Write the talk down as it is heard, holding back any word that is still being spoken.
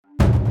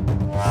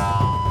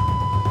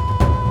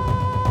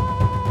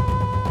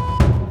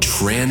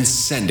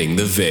Transcending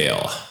the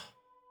Veil.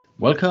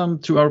 Welcome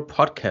to our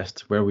podcast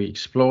where we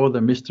explore the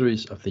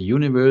mysteries of the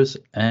universe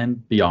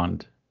and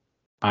beyond.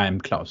 I'm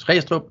Claus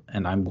Restrup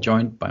and I'm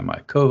joined by my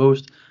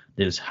co-host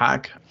Niels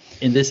Haag.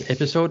 In this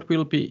episode,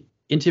 we'll be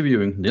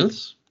interviewing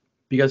Niels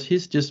because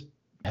he's just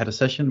had a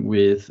session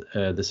with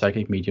the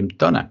psychic medium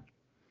Donna.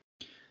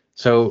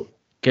 So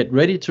get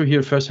ready to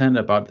hear firsthand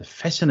about the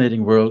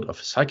fascinating world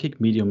of psychic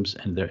mediums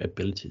and their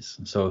abilities.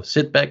 So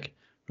sit back,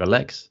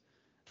 relax,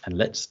 and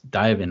let's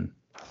dive in.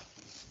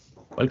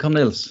 Welcome,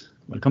 Niels.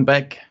 Welcome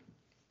back.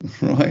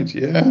 Right,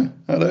 yeah.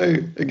 Hello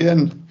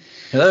again.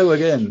 Hello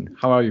again.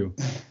 How are you?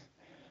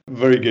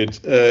 Very good.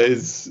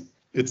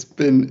 It's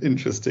been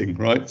interesting,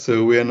 right?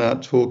 So we are now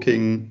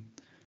talking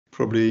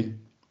probably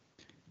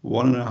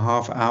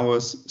 1.5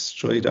 hours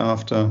straight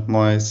after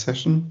my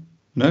session.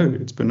 No,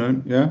 it's been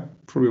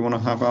probably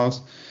 1.5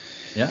 hours.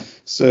 Yeah.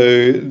 So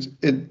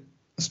it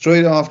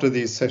straight after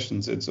these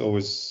sessions, it's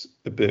always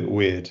a bit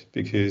weird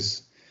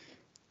because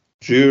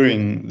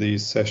during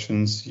these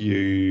sessions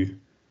you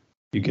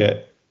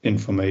get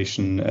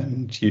information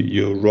and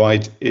you're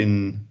right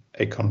in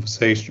a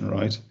conversation,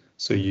 right?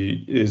 So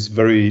it's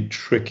very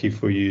tricky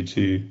for you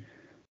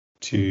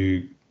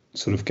to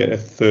sort of get a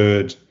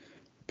third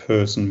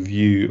person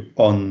view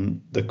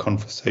on the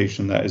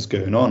conversation that is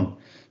going on.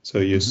 So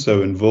you're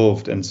so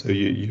involved, and so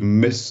you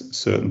miss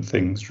certain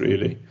things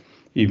really,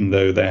 even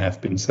though they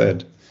have been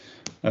said.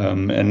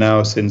 And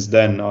now since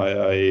then,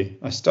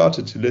 I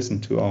started to listen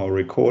to our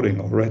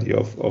recording already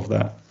of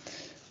that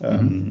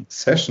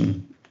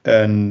session,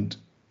 and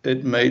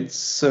it made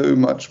so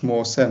much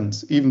more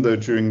sense. Even though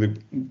during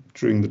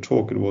the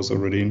talk it was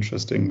already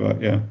interesting,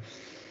 but yeah,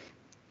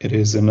 it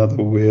is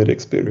another weird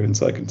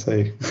experience, I can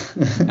say.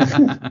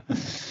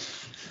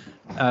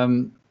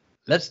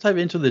 Let's dive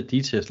into the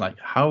details. Like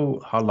how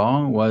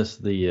long was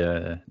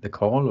the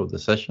call or the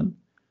session?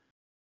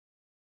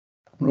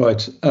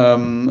 Right.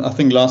 I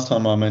think last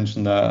time I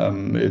mentioned that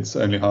it's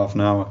only half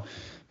an hour,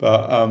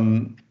 but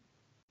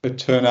it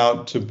turned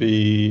out to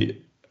be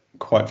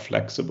quite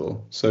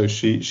flexible. So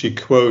she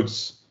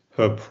quotes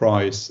her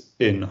price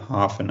in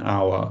half an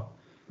hour,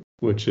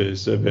 which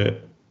is a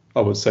bit,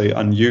 I would say,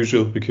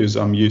 unusual because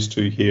I'm used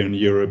to here in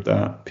Europe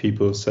that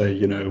people say,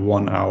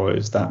 1 hour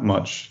is that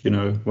much,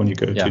 when you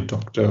go to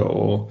doctor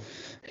or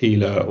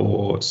healer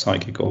or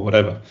psychic or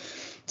whatever.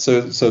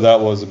 So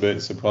that was a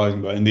bit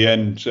surprising, but in the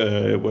end,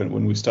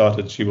 when we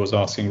started, she was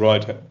asking,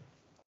 right,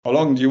 how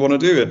long do you want to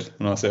do it?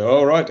 And I say,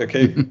 oh, right,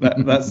 okay,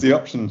 that's the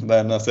option.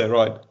 Then I say,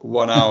 right,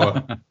 1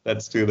 hour,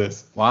 let's do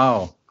this.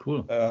 Wow,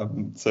 cool.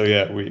 So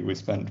yeah, we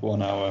spent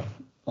 1 hour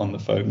on the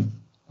phone.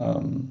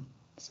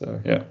 So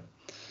yeah.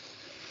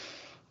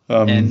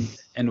 And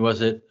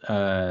was it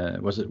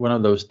one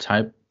of those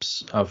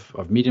types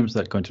of mediums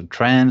that go into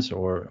trance,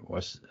 or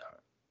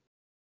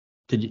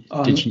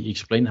did she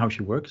explain how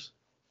she works?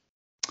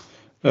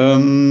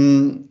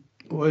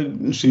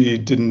 Well, she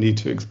didn't need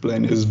to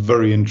explain. It was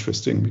very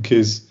interesting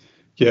because,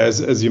 yeah,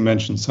 as you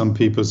mentioned, some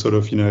people sort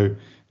of, you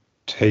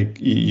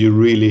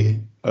really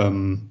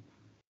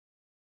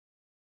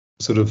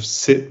sort of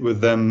sit with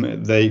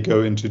them. They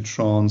go into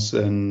trance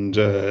and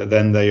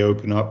then they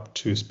open up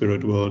to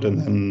spirit world,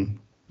 and then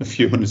a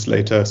few minutes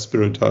later,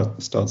 spirit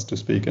starts to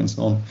speak and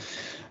so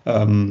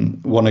on.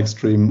 One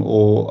extreme,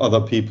 or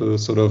other people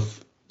sort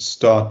of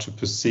start to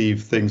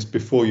perceive things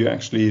before you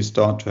actually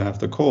start to have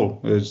the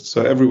call.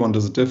 So everyone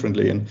does it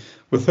differently, and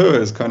with her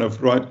it's kind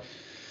of right.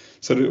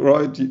 So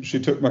right,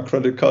 she took my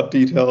credit card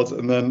details,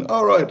 and then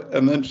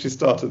and then she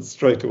started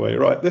straight away.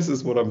 Right, this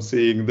is what I'm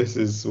seeing, this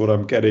is what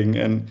I'm getting,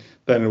 and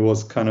then it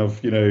was kind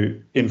of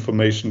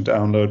information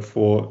download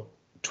for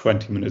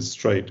 20 minutes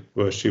straight,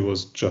 where she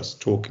was just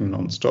talking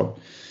nonstop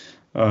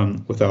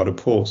without a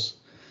pause,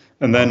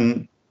 and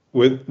then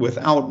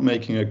without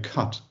making a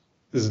cut.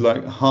 Is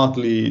like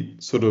hardly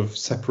sort of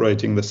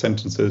separating the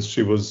sentences.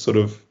 She was sort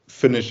of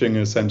finishing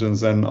a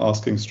sentence and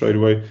asking straight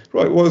away,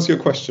 right, what was your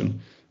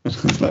question? And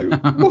I was like,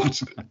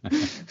 what?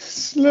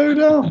 Slow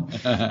down.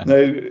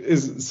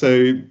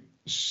 So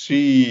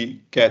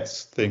she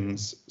gets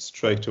things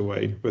straight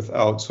away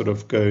without sort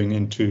of going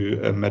into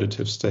a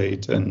meditative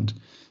state. And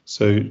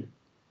so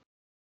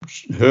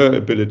her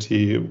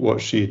ability, what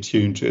she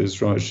attuned to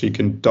is, right, she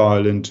can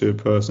dial into a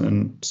person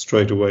and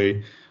straight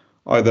away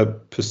either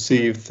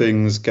perceive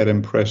things, get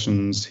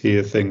impressions,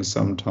 hear things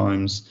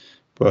sometimes,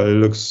 but it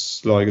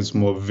looks like it's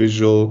more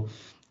visual,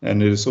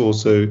 and it is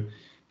also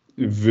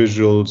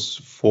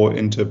visuals for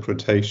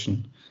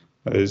interpretation.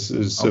 It's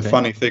a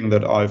funny thing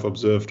that I've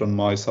observed on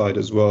my side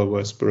as well,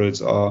 where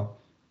spirits are,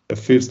 it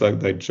feels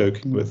like they're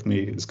joking with me.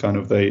 It's kind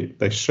of,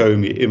 they show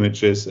me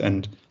images,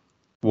 and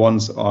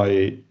once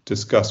I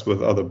discuss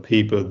with other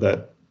people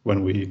that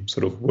when we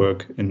sort of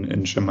work in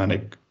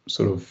shamanic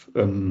sort of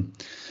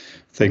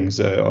things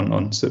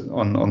on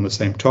the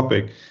same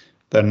topic,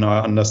 then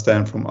I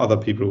understand from other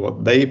people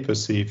what they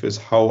perceive is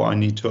how I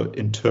need to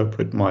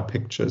interpret my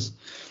pictures.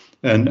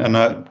 And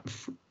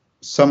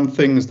some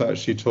things that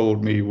she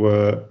told me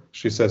were,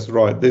 she says,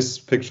 right, this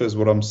picture is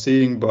what I'm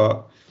seeing,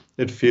 but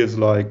it feels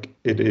like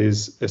it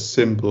is a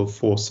symbol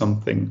for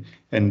something.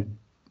 And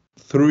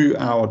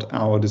throughout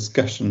our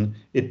discussion,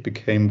 it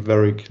became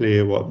very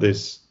clear what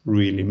this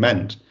really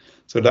meant.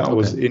 So that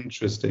was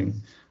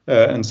interesting.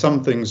 And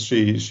some things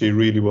she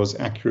really was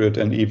accurate,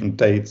 and even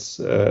dates.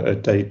 A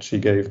date she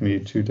gave me,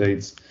 2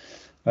 dates,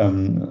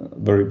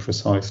 very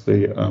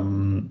precisely.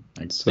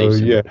 Like So dates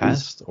in yeah, the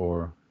past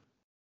or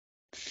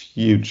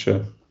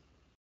future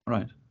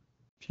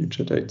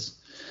dates.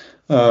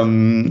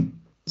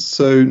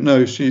 So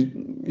no,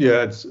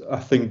 I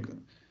think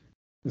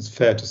it's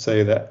fair to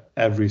say that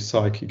every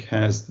psychic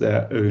has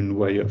their own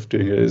way of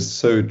doing it. It's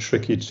so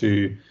tricky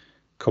to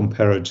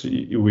compare it.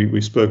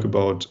 We spoke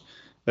about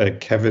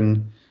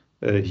Kevin.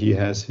 He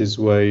has his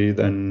way.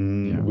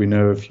 Then we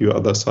know a few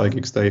other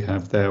psychics, they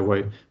have their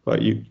way.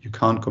 But you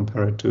can't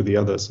compare it to the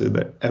others. So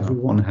that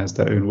everyone has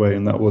their own way.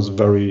 And that was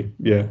very,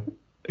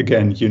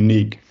 again,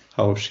 unique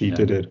how she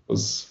did it. It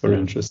was very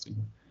interesting.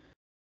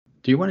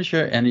 Do you want to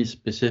share any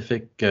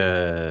specific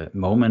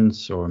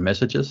moments or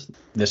messages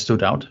that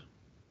stood out?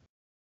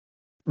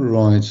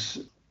 Right.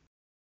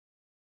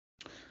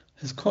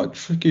 It's quite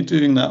tricky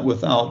doing that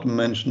without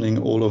mentioning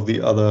all of the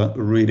other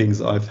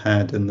readings I've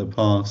had in the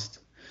past.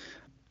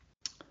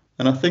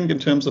 And I think in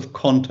terms of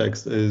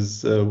context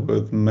is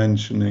worth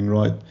mentioning,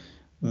 right?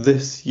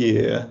 This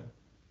year,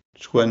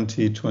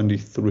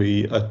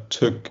 2023, I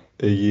took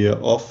a year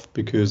off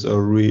because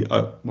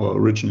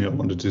originally I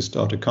wanted to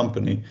start a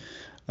company,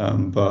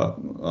 but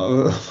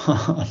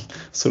I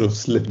sort of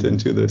slipped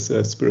into this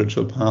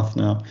spiritual path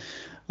now.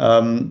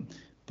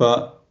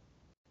 But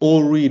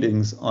all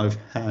readings I've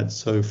had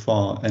so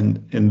far,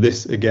 and in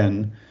this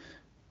again,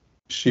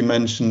 they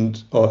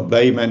mentioned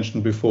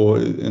before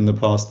in the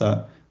past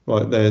that,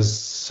 right, there's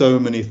so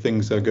many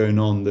things that are going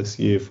on this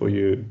year for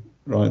you,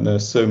 right?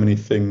 There's so many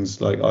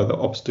things, like either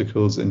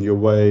obstacles in your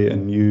way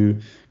and new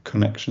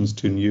connections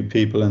to new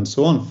people and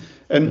so on.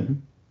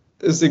 And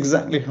it's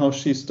exactly how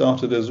she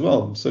started as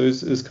well. So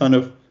it's kind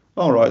of,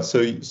 all right, so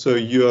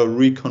you are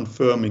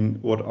reconfirming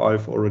what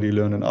I've already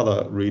learned in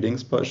other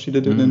readings, but she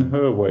did it in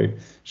her way.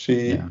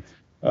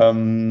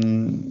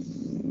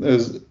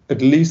 There's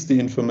at least the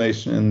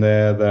information in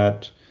there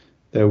that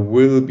there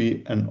will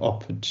be an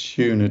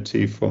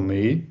opportunity for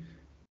me.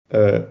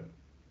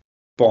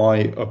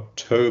 By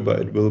October,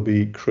 it will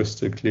be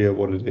crystal clear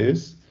what it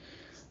is.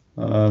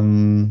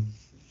 And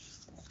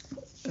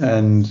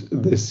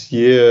this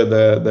year,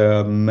 there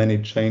are many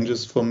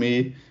changes for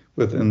me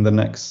within the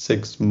next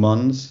 6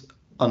 months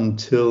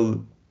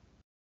until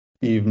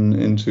even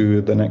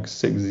into the next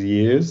 6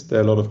 years. There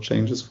are a lot of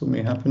changes for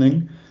me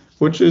happening,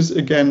 which is,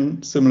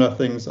 again, similar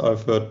things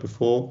I've heard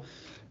before.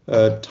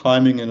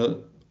 Timing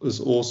is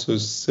also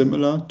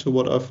similar to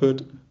what I've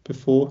heard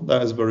before.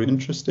 That is very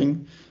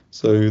interesting.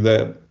 So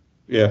that,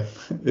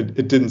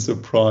 it didn't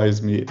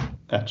surprise me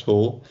at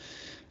all.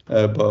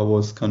 But it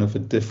was kind of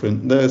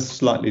there's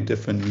slightly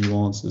different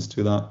nuances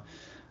to that.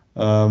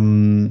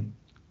 Then,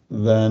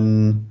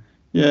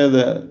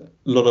 there are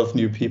a lot of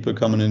new people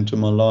coming into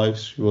my life.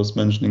 She was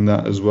mentioning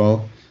that as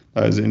well.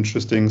 That is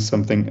interesting.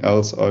 Something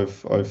else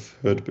I've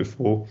heard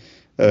before.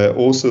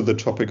 Also, the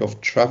topic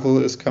of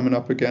travel is coming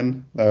up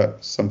again.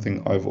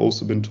 Something I've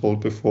also been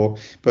told before.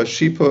 But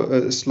she put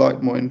a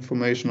slight more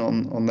information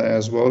on there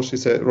as well. She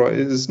said, right,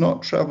 it is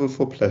not travel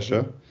for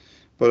pleasure,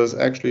 but it's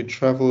actually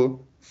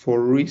travel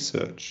for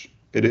research.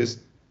 It is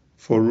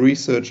for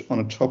research on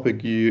a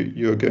topic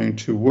you're going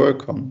to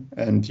work on,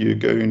 and you're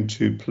going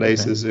to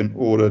places in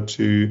order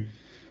to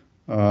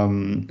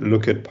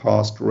look at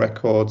past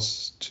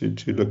records, to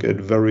look at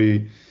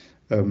very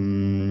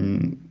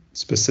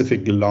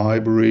specific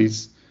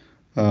libraries.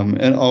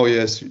 And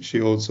yes,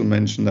 she also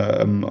mentioned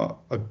that I'm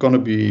going to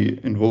be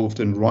involved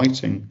in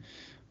writing,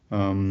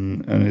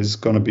 and is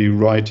going to be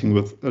writing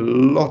with a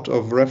lot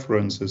of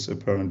references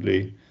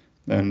apparently.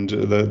 And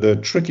the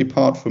tricky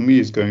part for me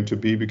is going to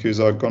be because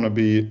I'm going to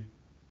be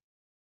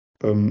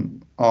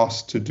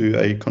asked to do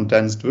a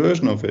condensed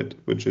version of it,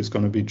 which is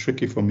going to be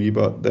tricky for me,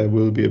 but there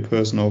will be a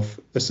person of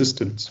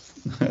assistance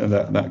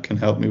that can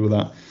help me with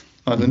that.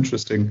 That's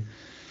interesting.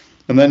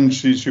 And then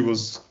she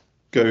was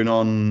going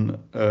on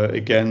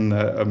again,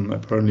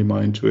 apparently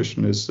my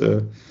intuition is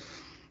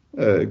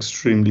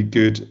extremely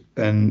good,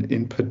 and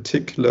in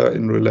particular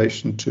in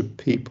relation to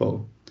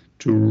people,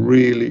 to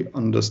really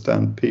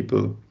understand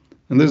people.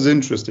 And this is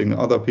interesting.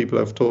 Other people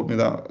have told me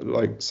that,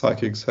 like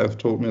psychics have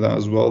told me that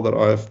as well, that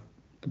I have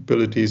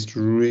abilities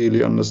to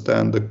really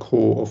understand the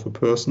core of a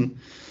person.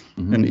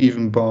 And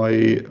even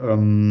by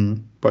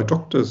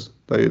doctors,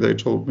 they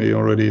told me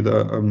already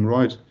that I'm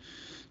right.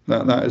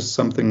 That is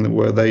something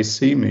where they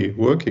see me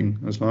working.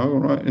 I was like, oh,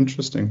 right,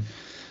 interesting.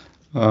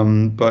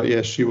 But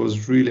yeah, she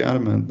was really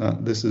adamant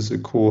that this is a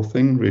core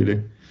thing,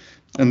 really.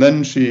 And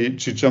then she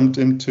jumped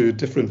into a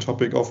different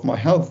topic of my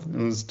health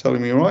and was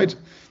telling me, right,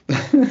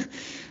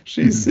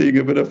 she's seeing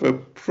a bit of a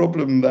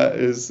problem that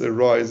is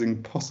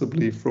arising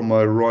possibly from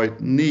my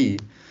right knee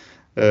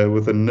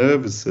with a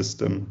nervous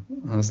system.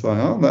 I was like,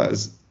 oh, that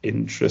is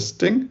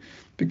interesting,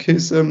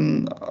 because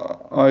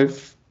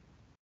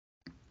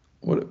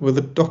with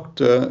a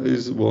doctor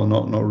is, well,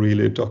 not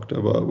really a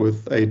doctor, but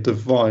with a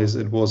device,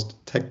 it was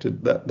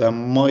detected that there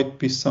might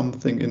be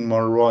something in my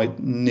right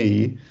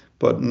knee,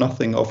 but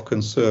nothing of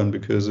concern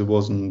because it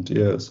wasn't,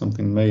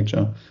 something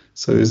major.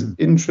 So it's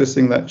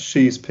interesting that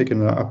she's picking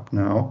that up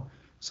now.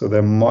 So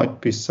there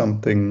might be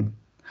something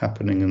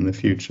happening in the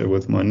future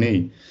with my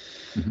knee.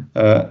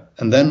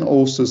 And then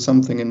also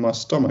something in my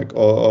stomach,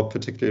 or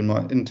particularly in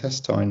my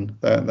intestine,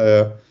 that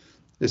there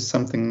is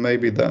something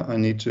maybe that I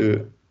need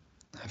to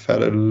have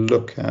had a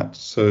look at.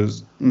 So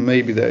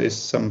maybe there is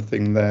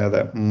something there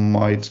that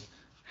might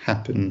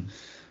happen,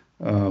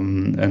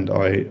 and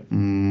I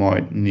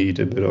might need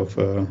a bit of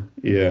a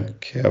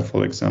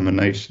careful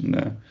examination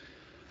there.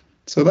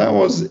 So that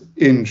was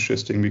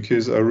interesting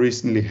because I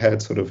recently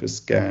had sort of a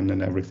scan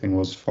and everything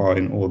was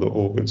fine, all the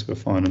organs were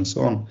fine and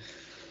so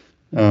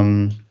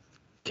on.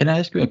 Can I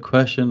ask you a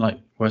question? Like,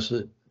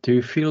 do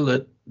you feel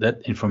that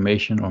that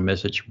information or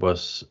message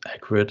was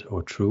accurate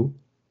or true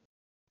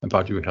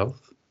about your health?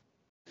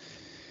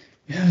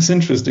 Yeah, it's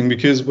interesting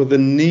because with the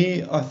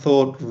knee, I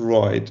thought,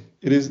 right,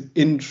 it is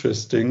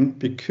interesting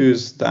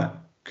because that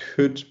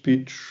could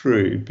be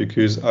true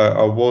because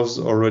I was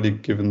already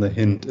given the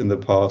hint in the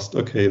past,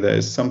 okay, there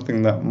is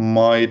something that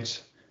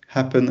might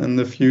happen in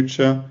the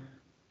future.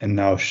 And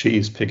now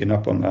she's picking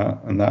up on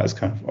that. And that is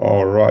kind of,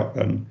 all right,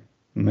 then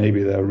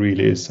maybe there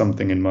really is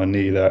something in my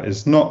knee that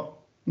is not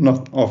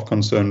of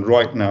concern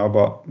right now,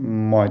 but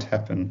might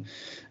happen.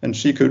 And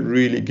she could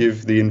really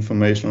give the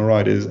information, all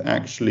right, it is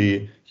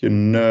actually your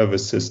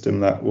nervous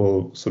system that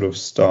will sort of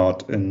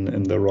start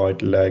in the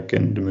right leg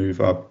and move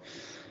up.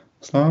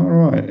 So, all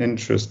right,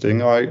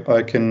 interesting.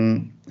 I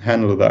can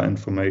handle that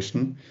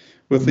information.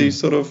 With these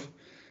sort of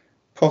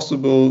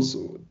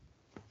possible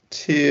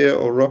tear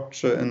or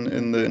rupture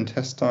in the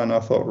intestine, I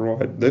thought,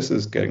 right, this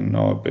is getting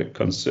now a bit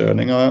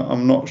concerning.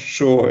 I'm not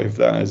sure if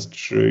that is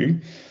true.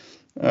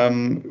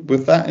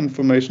 With that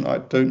information, I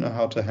don't know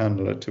how to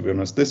handle it, to be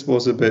honest. This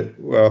was a bit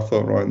where I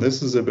thought, right,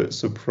 this is a bit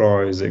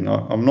surprising.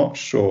 I'm not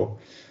sure.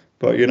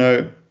 But,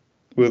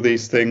 with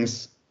these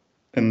things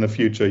in the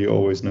future, you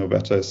always know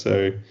better.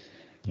 So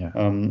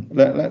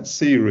let's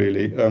see,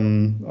 really.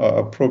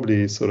 I'll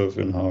probably sort of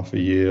in half a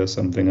year or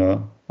something,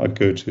 I'd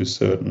go to a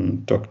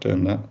certain doctor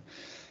and that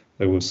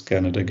they will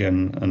scan it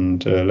again.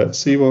 And let's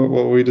see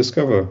what we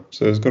discover.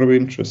 So it's going to be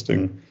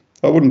interesting.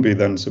 I wouldn't be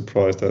then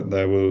surprised that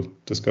they will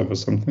discover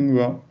something,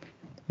 but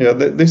yeah,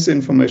 this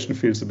information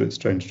feels a bit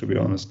strange, to be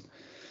honest.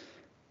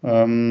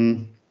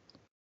 Then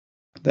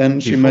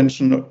she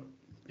mentioned,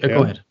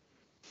 go ahead.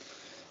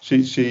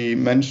 She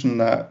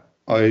mentioned that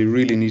I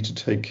really need to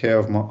take care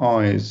of my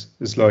eyes.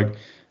 It's like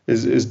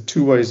there's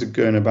two ways of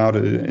going about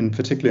it, in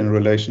particular in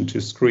relation to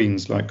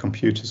screens like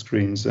computer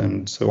screens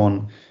and so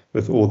on,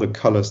 with all the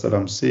colors that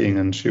I'm seeing.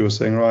 And she was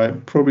saying,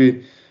 right,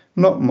 probably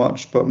not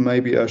much, but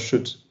maybe I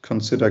should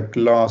consider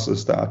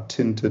glasses that are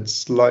tinted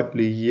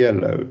slightly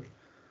yellow.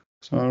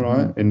 So, all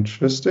right,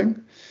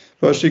 interesting.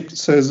 But she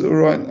says, all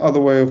right, other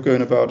way of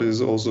going about it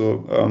is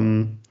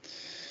also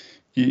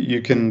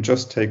you can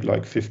just take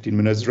like 15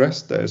 minutes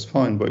rest. That is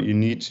fine, but you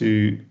need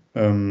to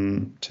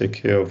take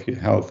care of your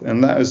health.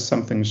 And that is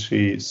something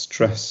she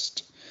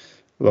stressed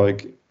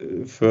like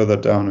further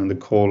down in the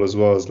call as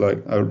well. As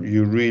like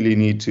you really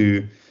need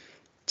to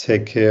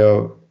take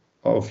care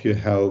of your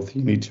health,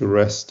 you need to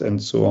rest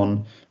and so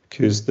on,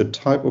 because the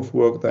type of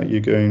work that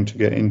you're going to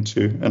get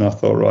into, and I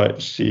thought,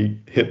 right, she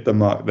hit the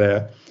mark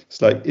there.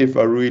 It's like if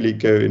I really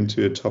go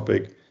into a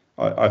topic,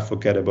 I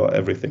forget about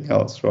everything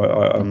else, right?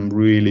 I'm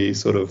really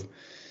sort of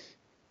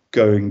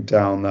going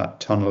down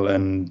that tunnel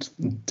and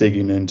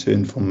digging into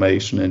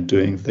information and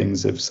doing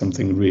things if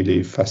something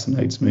really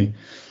fascinates me.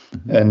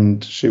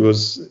 And she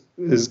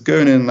is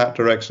going in that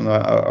direction.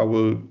 I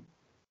will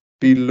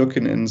be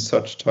looking in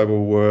such type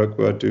of work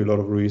where I do a lot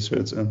of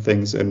research and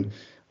things. And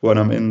when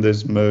I'm in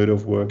this mode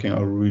of working,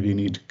 I really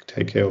need to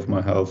take care of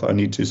my health. I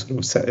need to sort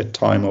of set a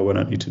timer when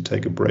I need to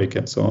take a break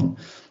and so on.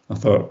 I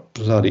thought,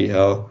 bloody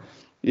hell.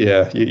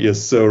 Yeah, you're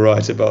so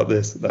right about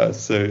this.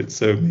 That's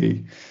so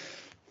me.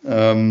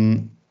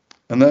 And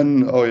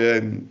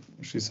then,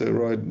 she said,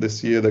 right,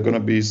 this year there are going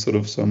to be sort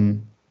of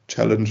some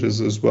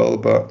challenges as well,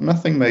 but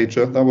nothing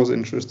major. That was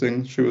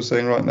interesting. She was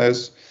saying, right, there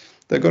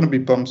are going to be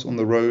bumps on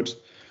the road.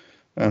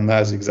 And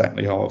that's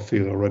exactly how I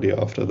feel already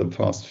after the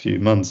past few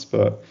months.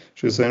 But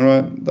she was saying,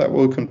 right, that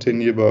will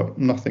continue, but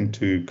nothing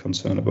to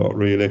concern about,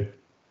 really.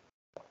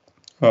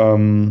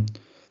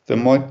 There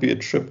might be a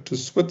trip to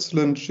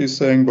Switzerland, she's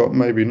saying, but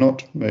maybe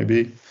not,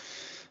 maybe.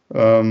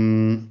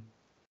 And,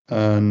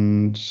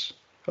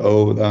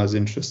 that's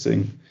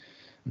interesting.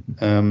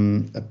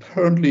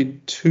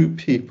 Apparently 2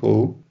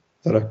 people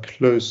that are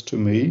close to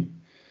me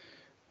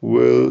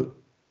will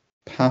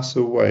pass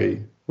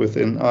away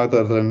within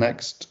either the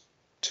next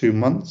 2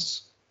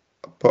 months,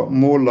 but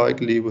more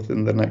likely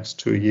within the next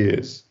 2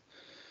 years.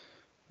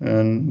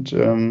 And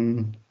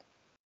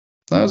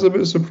that was a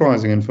bit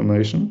surprising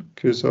information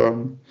because,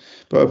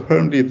 but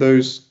apparently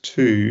those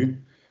 2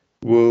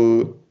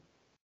 will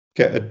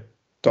get a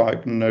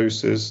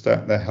diagnosis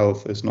that their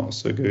health is not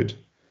so good.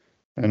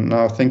 And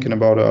now thinking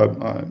about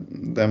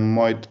it, there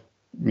might,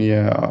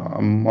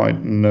 I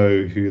might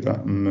know who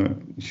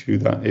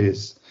that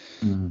is.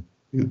 Mm.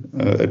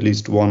 At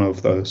least one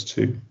of those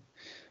two.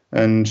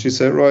 And she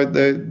said, right,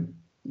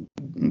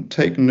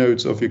 take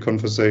notes of your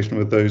conversation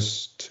with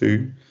those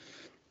two.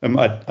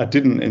 I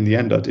didn't, in the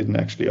end, I didn't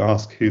actually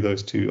ask who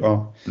those two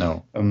are.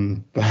 No.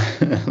 But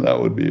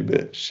that would be a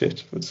bit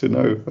shit to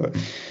know. But,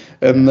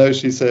 no,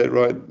 she said,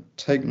 right,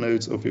 take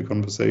notes of your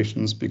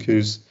conversations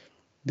because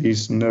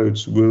these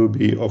notes will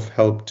be of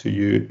help to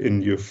you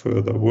in your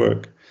further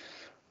work.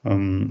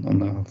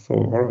 And I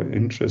thought, all right,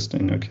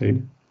 interesting,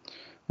 okay.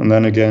 And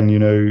then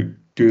again,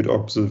 good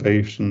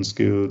observation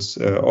skills.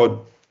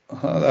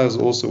 That's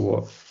also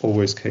what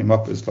always came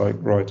up is like,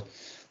 right,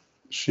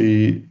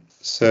 she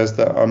says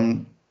that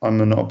I'm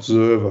an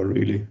observer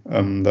really,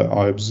 that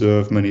I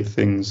observe many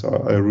things,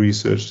 I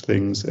research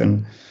things,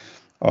 and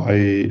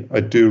I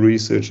do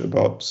research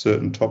about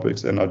certain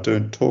topics, and I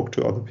don't talk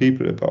to other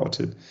people about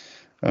it.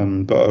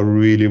 But I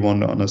really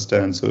want to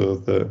understand sort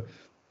of the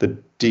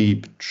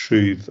deep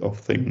truth of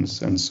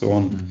things and so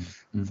on. Mm-hmm.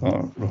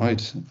 Thought,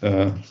 right,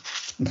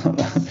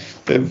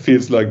 it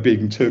feels like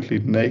being totally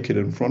naked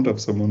in front of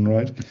someone,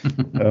 right?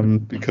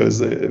 Because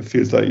it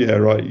feels like, yeah,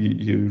 right,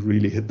 you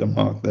really hit the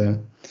mark there.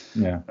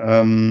 Yeah.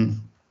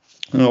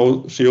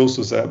 She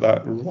also said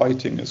that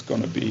writing is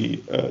going to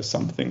be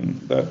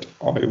something that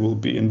I will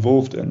be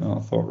involved in. I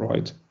thought,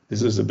 right,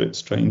 this is a bit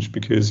strange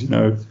because,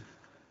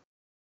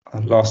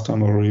 last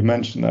time I already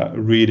mentioned that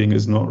reading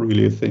is not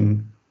really a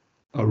thing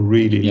I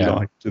really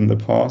liked in the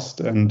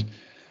past, and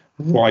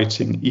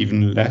writing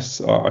even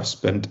less. I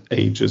spent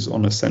ages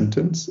on a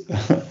sentence.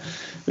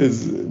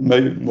 Is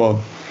maybe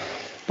well,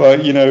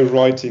 but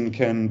writing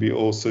can be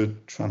also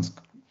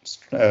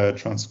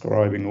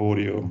transcribing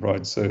audio,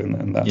 right? So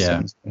in that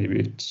sense, maybe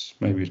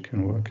it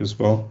can work as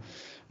well.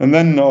 And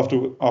then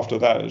after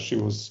that, she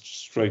was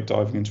straight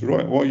diving into,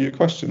 right, what are your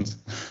questions?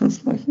 I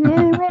was like,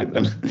 oh, right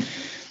then.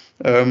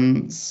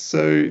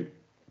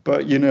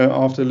 But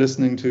after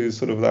listening to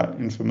sort of that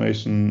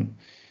information,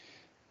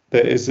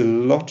 there is a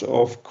lot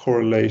of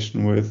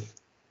correlation with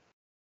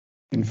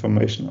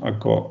information I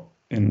got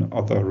in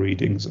other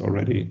readings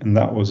already, and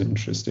that was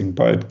interesting,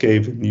 but it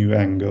gave a new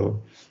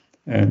angle.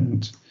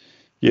 And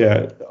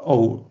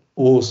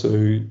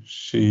also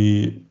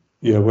she,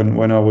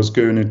 when I was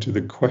going into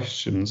the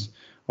questions,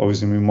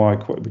 obviously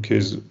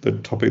because the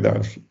topic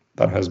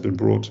that has been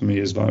brought to me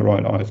is like,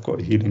 right, I've got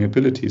healing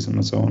abilities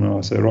and so on, and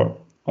I say, right,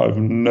 I have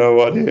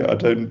no idea, I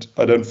don't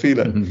feel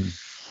it. Mm-hmm.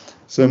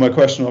 So my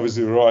question,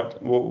 obviously,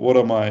 right, what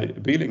are my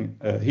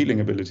healing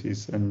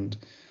abilities? And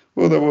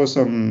well, there was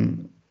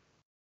some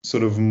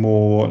sort of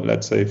more,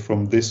 let's say,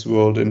 from this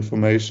world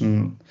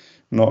information,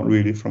 not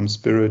really from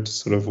spirit,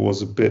 sort of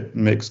was a bit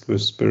mixed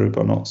with spirit,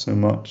 but not so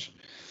much.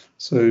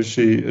 So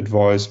she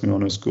advised me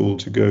on a school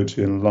to go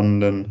to in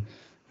London,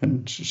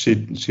 and she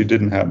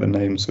didn't have the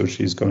name, so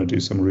she's going to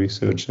do some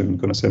research and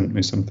going to send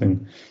me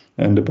something,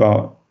 and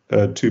about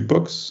 2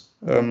 books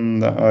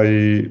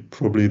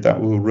that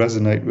will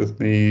resonate with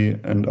me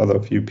and other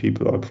few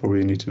people I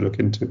probably need to look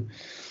into.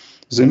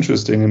 It's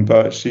interesting,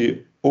 but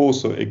she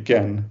also,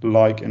 again,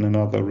 like in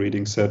another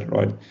reading, said,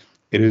 right,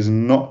 it is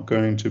not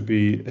going to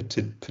be a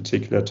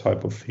particular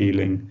type of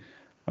healing.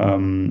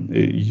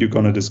 You're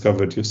going to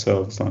discover it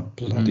yourself. It's like,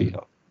 bloody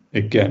hell.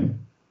 Again,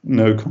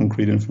 no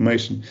concrete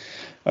information.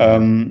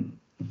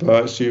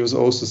 But she was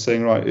also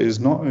saying, right, it is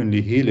not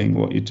only healing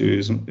what you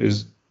do,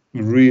 is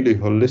really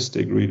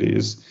holistic, really.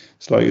 It's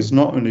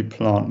not only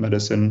plant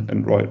medicine,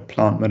 and right,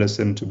 plant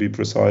medicine to be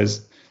precise,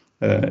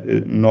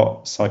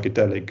 not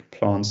psychedelic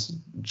plants,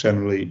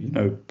 generally,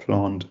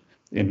 plant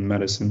in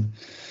medicine.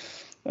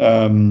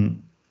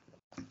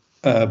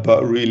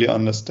 But really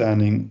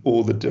understanding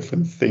all the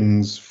different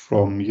things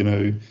from,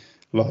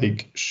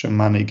 like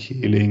shamanic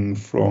healing,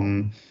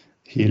 from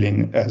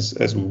healing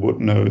as we would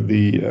know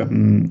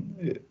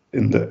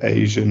in the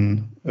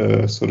Asian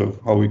sort of,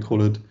 how we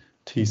call it,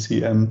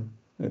 TCM.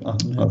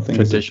 I think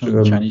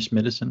traditional Chinese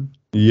medicine.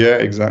 Yeah,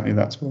 exactly.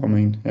 That's what I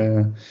mean.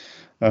 Yeah.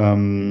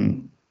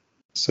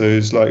 So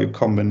it's like a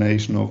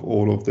combination of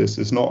all of this.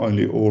 It's not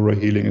only aura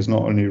healing, it's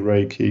not only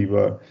Reiki,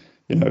 but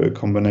a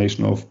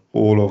combination of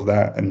all of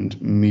that, and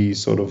me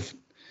sort of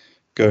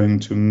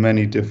going to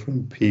many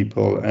different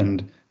people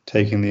and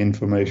taking the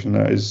information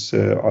that is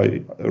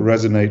I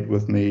resonate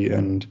with me,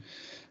 and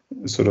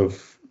sort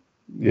of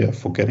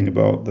forgetting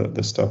about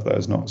the stuff that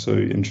is not so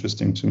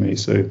interesting to me.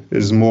 So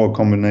there's more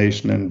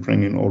combination and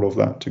bringing all of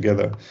that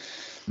together.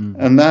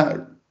 And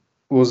that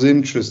was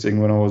interesting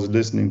when I was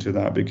listening to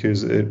that,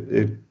 because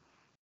it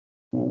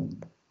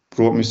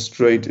brought me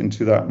straight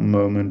into that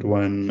moment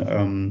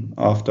when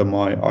after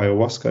my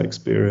ayahuasca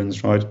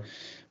experience, right,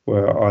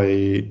 where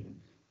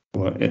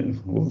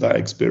that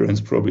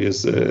experience probably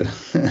is a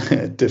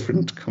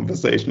different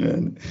conversation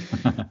in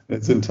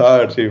its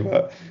entirety,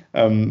 but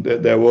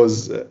there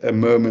was a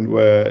moment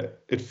where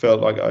it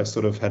felt like I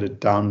sort of had a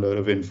download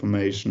of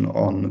information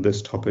on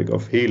this topic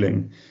of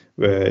healing,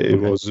 where it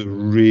was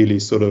really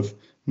sort of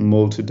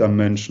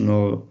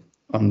multidimensional.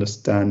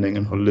 understanding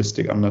and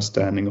holistic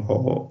understanding of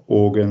how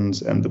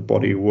organs and the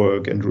body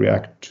work and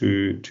react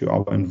to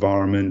our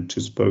environment,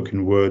 to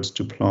spoken words,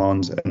 to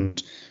plants,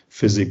 and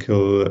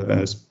physical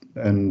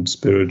and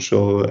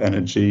spiritual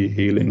energy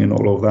healing and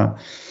all of that.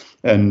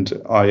 And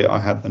I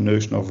had the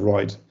notion of,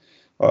 right,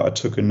 I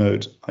took a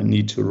note, I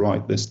need to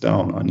write this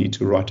down. I need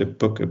to write a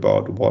book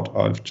about what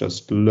I've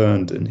just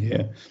learned in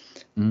here.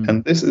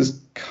 And this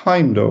is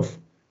kind of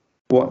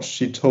what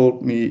she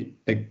told me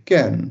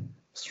again.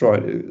 That's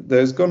right.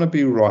 There's going to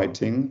be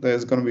writing.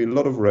 There's going to be a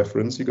lot of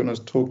reference. You're going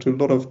to talk to a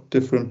lot of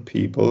different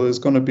people. There's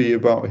going to be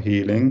about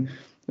healing.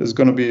 There's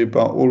going to be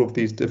about all of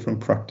these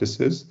different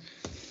practices.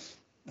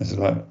 It's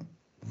like,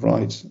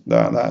 right,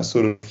 that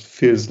sort of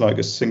feels like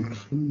a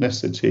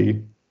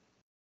synchronicity.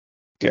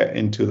 Get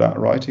into that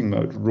writing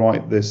mode.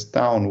 Write this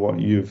down, what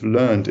you've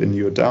learned in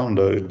your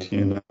download,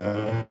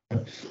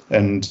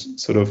 and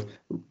sort of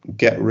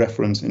get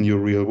reference in your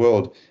real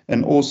world.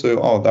 And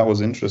also, that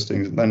was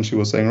interesting. Then she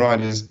was saying,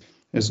 right,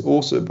 is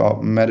also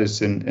about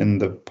medicine in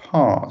the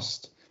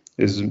past,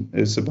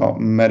 is about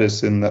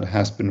medicine that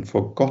has been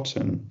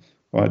forgotten,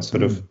 right?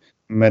 Sort of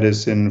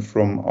medicine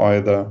from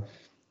either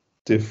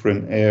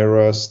different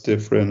eras,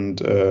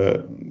 different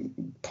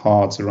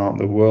parts around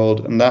the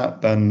world. And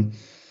that then,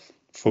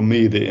 for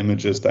me, the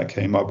images that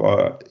came up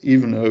are,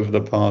 even over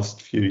the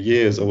past few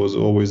years, I was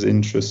always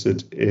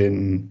interested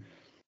in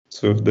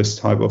sort of this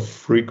type of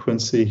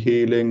frequency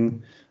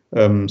healing.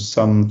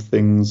 Some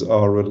things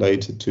are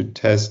related to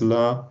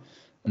Tesla.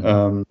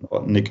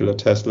 Nikola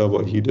Tesla,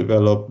 what he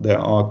developed. There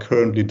are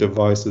currently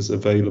devices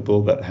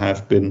available that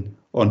have been,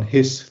 on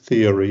his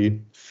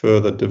theory,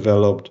 further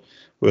developed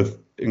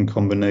in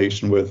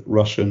combination with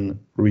Russian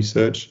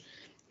research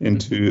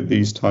into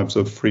these types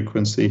of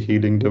frequency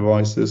healing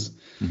devices.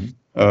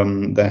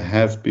 There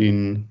have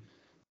been,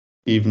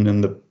 even in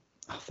the,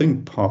 I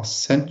think,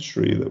 past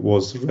century, that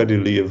was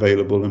readily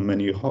available in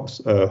many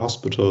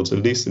hospitals,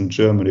 at least in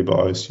Germany, but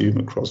I assume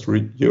across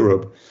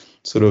Europe,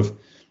 sort of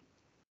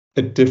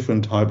a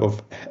different type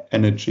of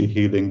energy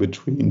healing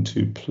between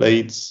two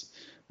plates,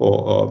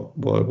 or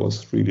well, it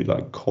was really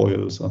like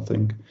coils, I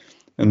think.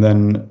 And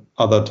then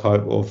other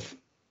type of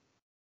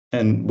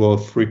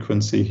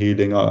frequency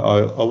healing.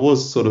 I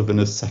was sort of in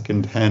a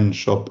second-hand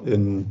shop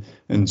in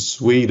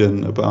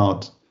Sweden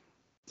about,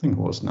 I think it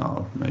was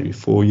now maybe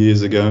 4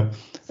 years ago,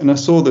 and I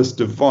saw this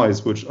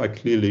device which I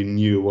clearly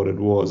knew what it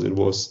was. It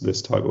was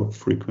this type of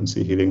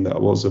frequency healing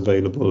that was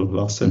available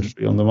last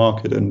century on the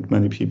market, and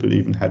many people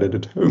even had it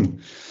at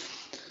home.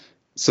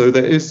 So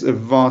there is a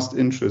vast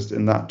interest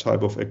in that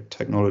type of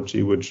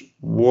technology which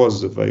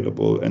was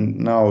available. And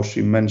now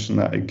she mentioned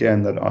that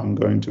again, that I'm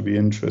going to be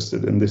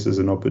interested, and this is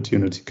an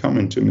opportunity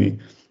coming to me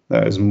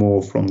that is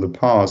more from the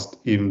past,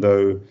 even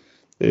though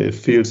it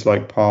feels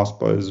like past,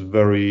 but is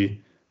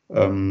very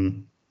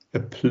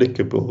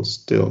applicable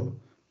still.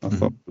 I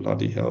thought,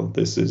 bloody hell,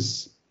 this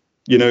is,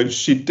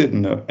 she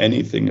didn't know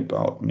anything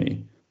about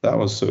me. That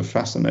was so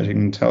fascinating,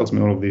 and tells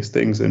me all of these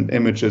things, and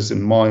images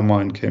in my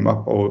mind came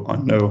up. Oh, I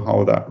know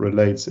how that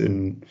relates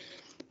into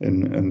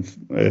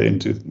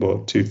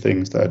two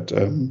things that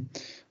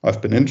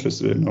I've been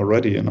interested in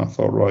already. And I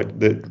thought, right,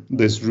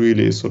 this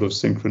really is sort of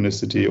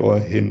synchronicity, or a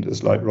hint.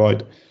 Is like,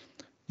 right,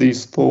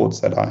 these thoughts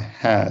that I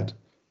had,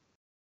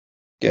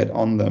 get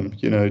on them,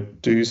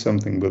 do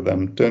something with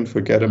them. Don't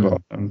forget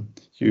about them.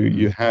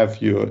 You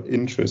have your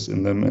interest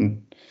in them,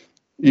 and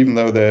even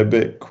though they're a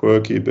bit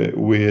quirky, a bit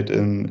weird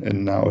in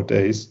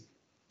nowadays,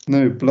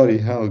 no, bloody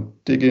hell,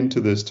 dig into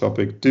this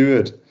topic, do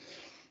it.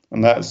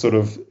 And that sort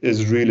of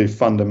is really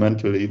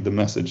fundamentally the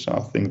message, I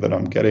think, that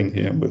I'm getting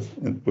here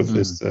with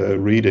this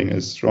reading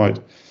is, right,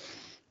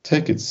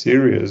 take it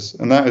serious.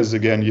 And that is,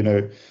 again,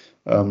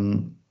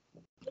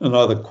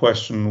 another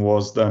question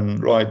was then,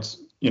 right,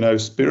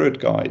 spirit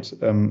guide.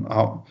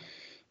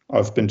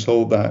 I've been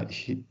told that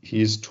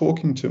he's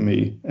talking to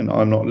me and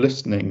I'm not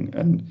listening,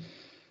 and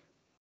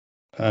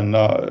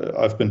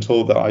I've been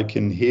told that I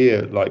can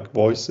hear like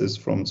voices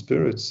from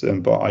spirits,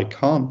 but I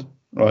can't.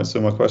 Right.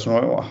 So my question,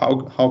 right, well,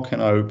 how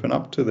can I open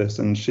up to this?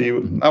 And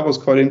that was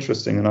quite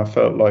interesting, and I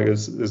felt like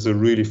it's a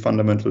really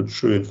fundamental,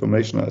 true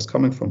information that is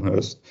coming from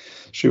her.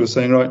 She was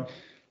saying, right,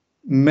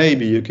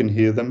 maybe you can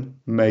hear them,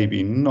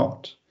 maybe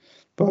not,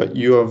 but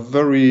you are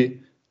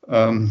very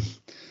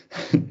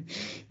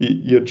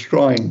you're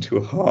trying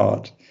too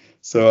hard.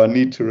 So I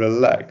need to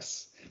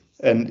relax.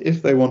 And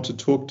if they want to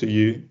talk to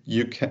you,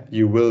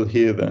 you will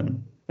hear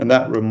them. And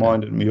that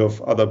reminded me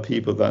of other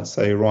people that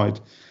say, right,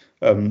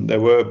 they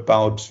were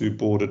about to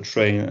board a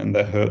train and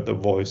they heard the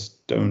voice,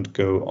 don't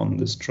go on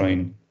this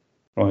train,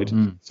 right?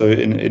 So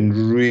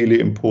in really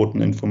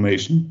important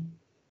information,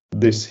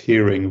 this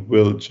hearing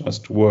will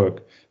just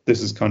work.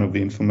 This is kind of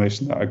the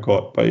information that I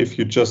got. But if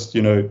you just,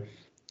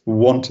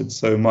 want it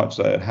so much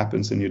that it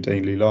happens in your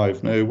daily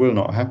life, no, it will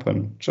not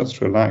happen. Just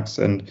relax.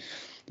 And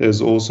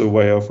there's also a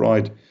way of,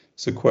 right,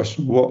 it's a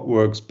question, what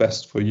works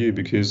best for you?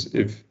 Because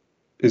if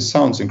it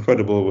sounds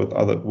incredible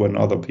when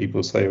other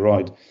people say,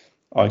 right,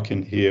 I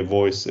can hear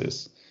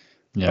voices.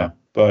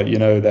 But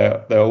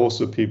there are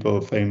also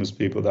famous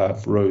people that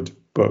have wrote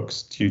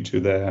books due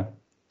to their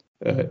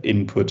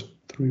input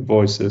through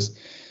voices.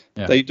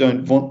 Yeah. They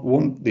don't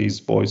want these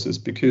voices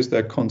because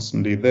they're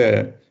constantly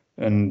there.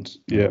 And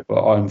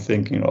but I'm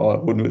thinking, oh,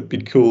 wouldn't it be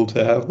cool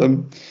to have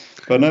them?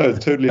 But no,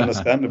 it's totally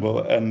understandable.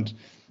 And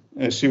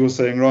she was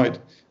saying, right,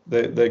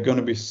 there are going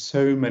to be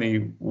so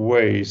many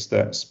ways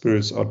that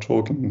spirits are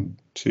talking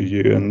to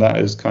you, and that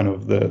is kind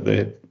of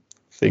the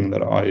thing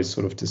that I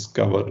sort of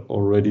discovered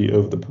already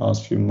over the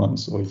past few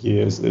months or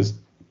years is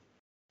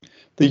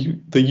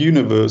the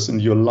universe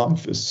and your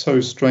life is so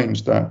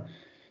strange that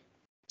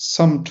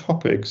some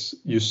topics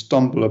you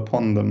stumble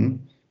upon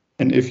them,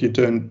 and if you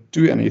don't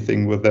do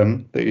anything with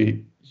them,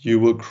 you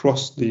will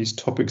cross these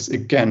topics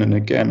again and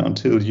again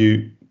until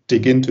you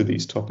dig into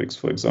these topics.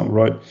 For example,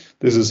 right?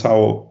 This is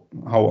how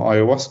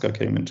ayahuasca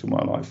came into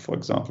my life. For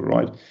example,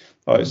 right?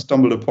 I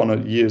stumbled upon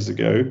it years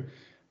ago,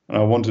 and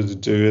I wanted to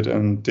do it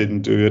and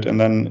didn't do it, and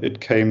then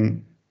it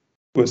came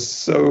with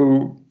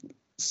so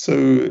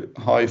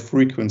high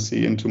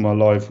frequency into my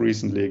life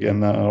recently again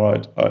that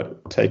I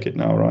take it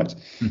now, right?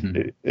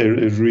 It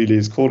really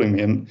is calling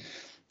me,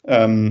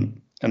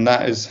 and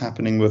that is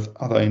happening with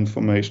other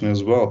information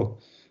as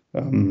well,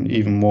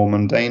 even more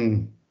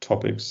mundane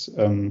topics.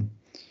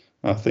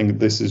 I think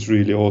this is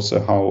really also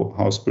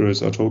how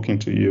spirits are talking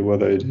to you,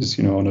 whether it is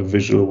in a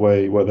visual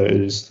way, whether it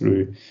is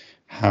through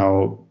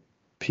how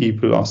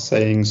people are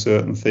saying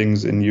certain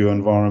things in your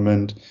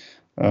environment,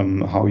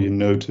 how you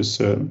notice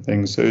certain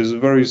things. So it's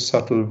very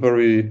subtle,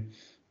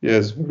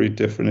 it's very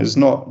different. It's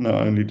not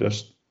only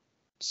just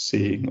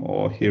seeing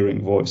or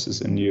hearing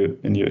voices in your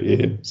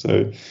ear.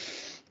 So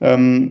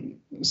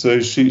so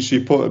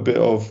she put a bit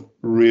of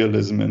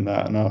realism in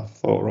that, and I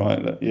thought,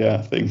 right,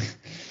 I think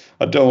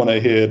I don't want to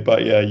hear it,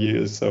 but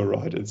you are so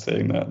right in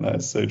saying that, and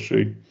that's so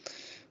true.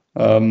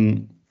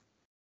 Then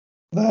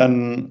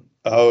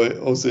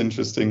also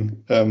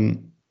interesting.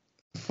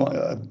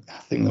 I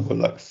think there were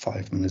like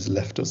 5 minutes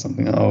left or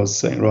something. I was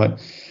saying, right,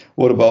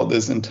 what about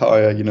this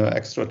entire,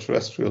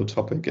 extraterrestrial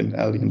topic and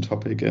alien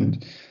topic?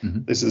 And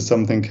this is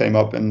something came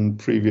up in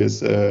previous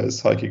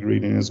psychic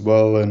reading as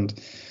well. And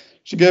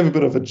she gave a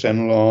bit of a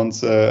general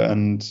answer,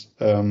 and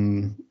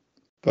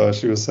but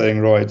she was saying,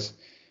 right,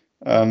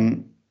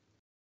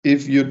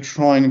 if you're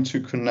trying to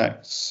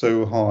connect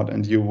so hard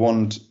and you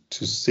want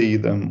to see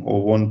them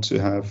or want to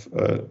have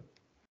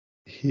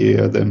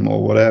hear them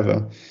or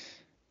whatever,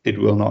 it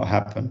will not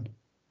happen.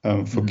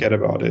 Forget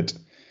about it.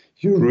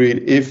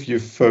 If you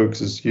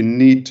focus, you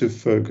need to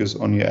focus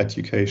on your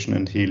education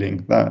and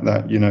healing.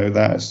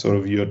 That is sort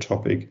of your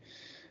topic.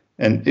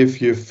 And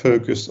if you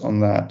focus on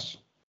that,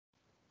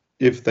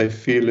 if they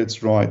feel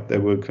it's right, they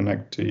will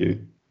connect to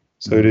you.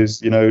 So it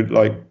is,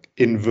 like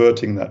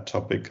inverting that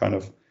topic, kind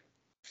of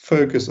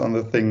focus on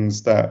the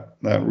things that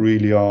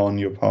really are on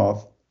your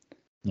path.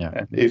 Yeah.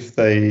 And if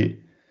they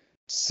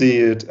see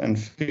it and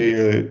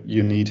feel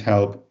you need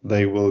help,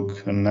 they will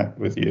connect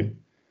with you.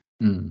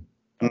 And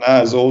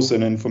that is also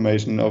an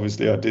information,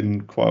 obviously, I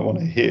didn't quite want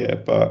to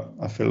hear, but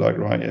I feel like,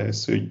 right,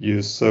 so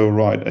you're so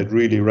right. It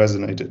really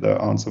resonated,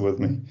 that answer with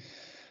me.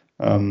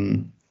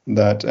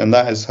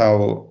 That is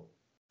how,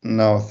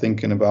 now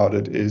thinking about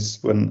it, is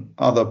when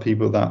other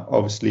people that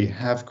obviously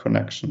have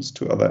connections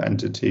to other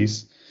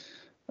entities,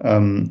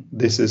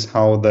 this is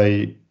how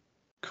they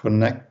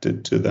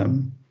connected to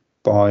them,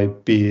 by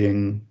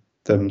being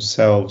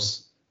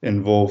themselves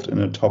involved in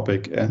a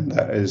topic, and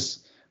that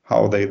is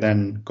how they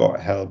then got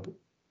help,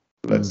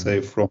 let's say,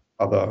 from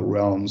other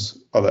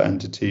realms, other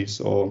entities,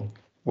 or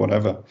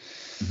whatever.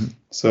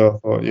 So I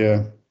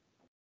thought,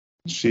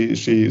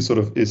 she sort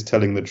of is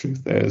telling the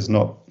truth there. It's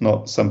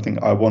not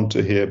something I want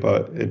to hear,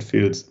 but it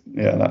feels,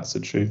 that's the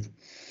truth.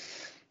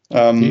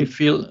 Do you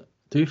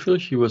feel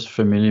she was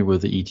familiar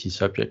with the ET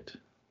subject?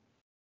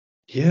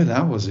 Yeah,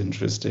 that was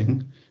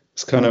interesting.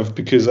 It's kind of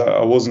because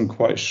I wasn't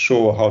quite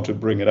sure how to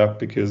bring it up,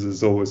 because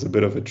it's always a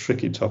bit of a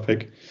tricky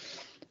topic.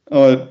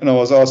 And I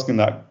was asking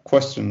that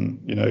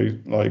question,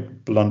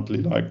 like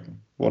bluntly, like,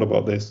 what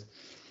about this?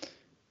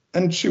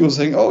 And she was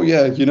saying, oh,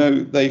 yeah,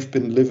 they've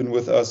been living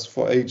with us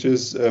for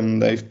ages.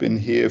 They've been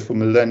here for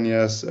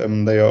millennia.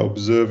 They are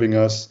observing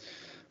us.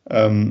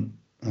 I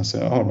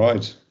said, all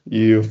right,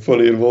 you're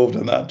fully involved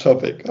in that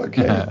topic.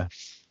 Okay.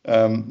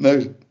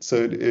 No,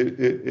 so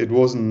it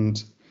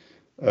wasn't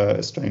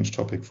a strange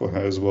topic for her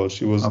as well.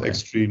 She was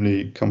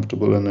extremely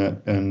comfortable in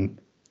it, and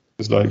it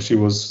was like she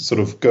was sort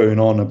of going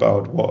on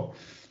about what,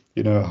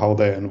 how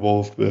they're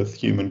involved with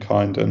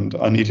humankind, and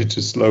I needed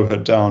to slow her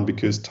down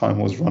because time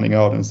was running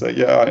out, and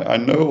say, I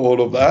know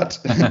all of that.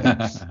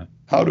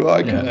 How do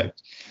I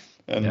connect?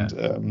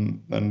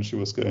 And then she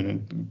was going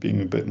and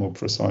being a bit more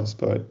precise,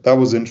 but that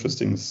was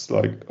interesting. It's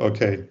like,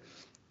 okay,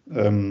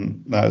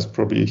 that is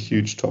probably a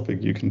huge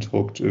topic. You can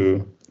talk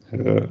to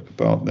her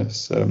about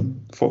this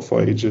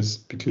for ages,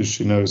 because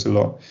she knows a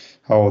lot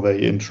how they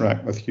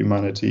interact with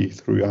humanity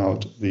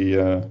throughout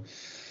the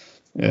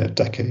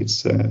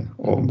decades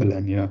or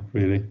millennia,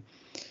 really.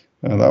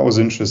 That was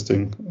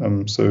interesting.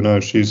 So no,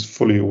 she's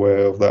fully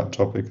aware of that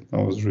topic.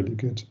 That was really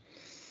good.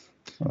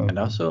 And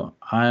also,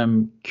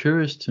 I'm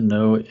curious to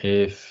know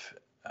if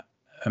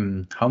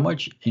how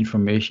much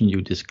information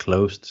you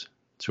disclosed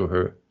to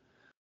her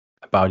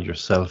about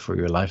yourself or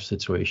your life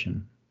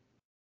situation?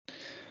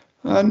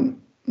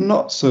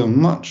 Not so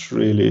much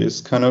really.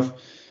 It's kind of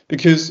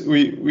because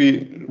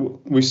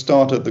we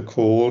started the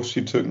call.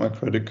 She took my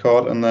credit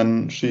card and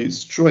then she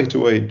straight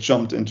away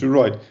jumped into,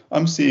 right,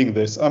 I'm seeing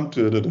this. I'm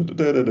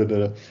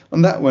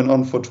and that went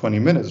on for 20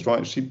 minutes,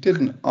 right? She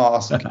didn't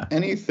ask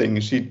anything.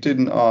 She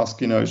didn't ask,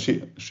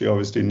 she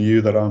obviously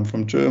knew that I'm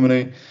from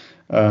Germany.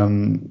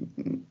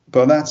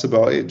 But that's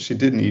about it. She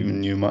didn't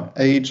even knew my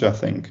age, I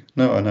think.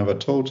 No, I never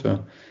told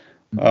her.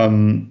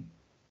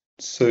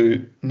 So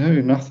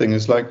no, nothing.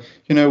 It's like,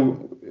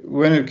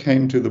 when it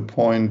came to the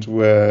point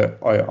where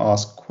I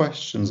asked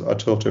questions, I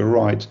told her,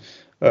 right,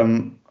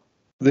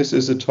 this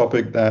is a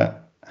topic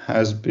that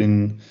has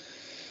been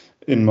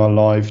in my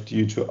life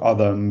due to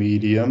other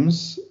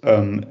mediums.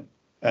 And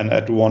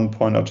at one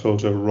point I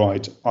told her,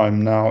 right,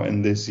 I'm now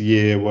in this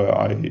year where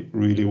I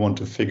really want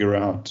to figure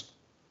out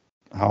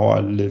how I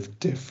live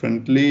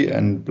differently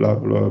and blah,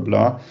 blah,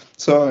 blah.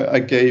 So I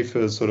gave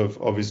her sort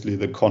of obviously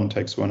the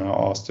context when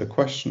I asked the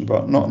question,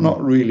 but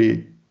not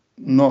really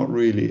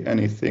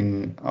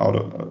anything out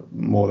of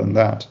more than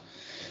that.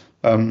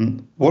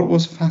 What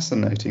was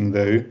fascinating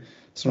though,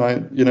 so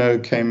I,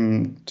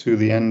 came to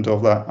the end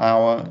of that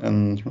hour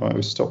and I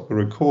stopped the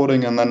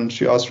recording, and then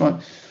she asked, right,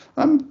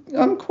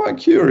 I'm quite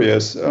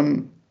curious.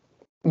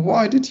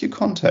 Why did you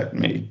contact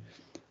me?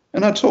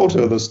 And I told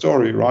her the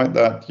story, right,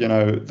 that,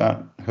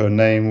 that her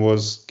name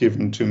was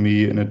given to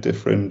me in a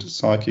different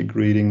psychic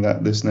reading,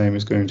 that this name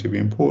is going to be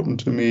important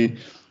to me,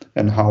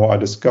 and how I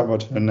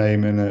discovered her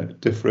name in a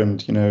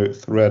different,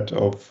 thread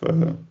of,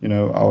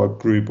 our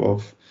group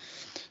of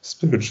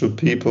spiritual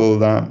people,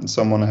 that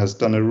someone has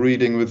done a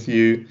reading with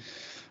you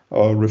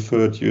or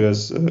referred you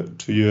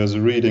to you as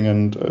a reading,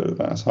 and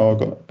that's how I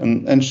got.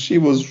 And she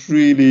was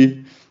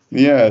really,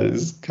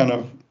 it's kind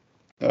of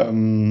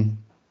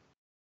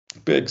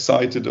bit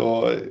excited,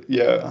 or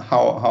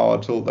how I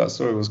told that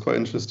story was quite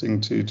interesting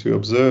to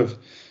observe,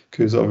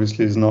 because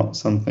obviously it's not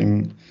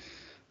something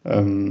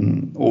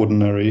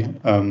ordinary.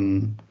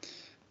 And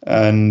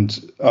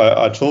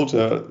I told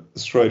her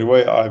straight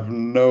away, I have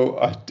no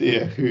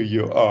idea who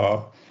you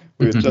are.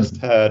 We've just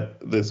had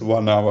this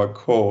 1 hour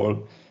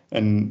call,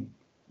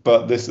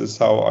 but this is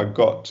how I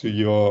got to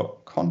your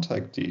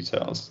contact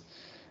details.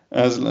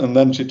 And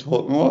then she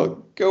told me,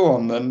 well, go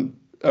on then.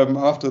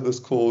 After this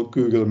call,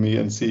 Google me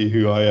and see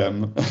who I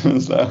am. I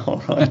was like,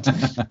 all right,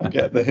 I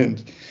get the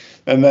hint.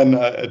 And then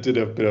I did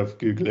a bit of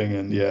Googling,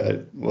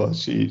 and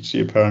she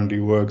apparently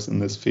works in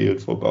this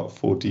field for about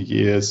 40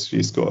 years.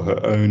 She's got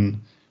her own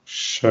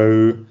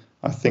show.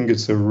 I think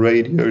it's a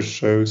radio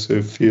show, so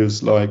it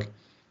feels like,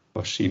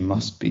 she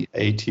must be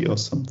 80 or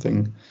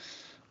something.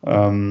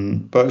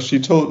 But she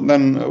told,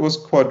 then it was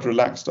quite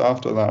relaxed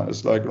after that.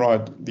 It's like,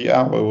 right, the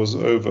hour was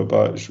over,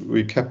 but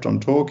we kept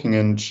on talking,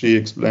 and she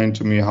explained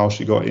to me how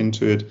she got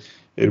into it.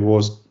 It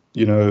was,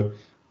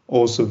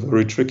 also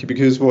very tricky,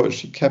 because what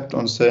she kept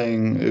on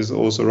saying is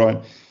also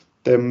right.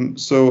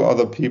 So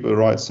other people,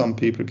 right? Some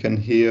people can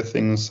hear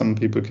things, some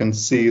people can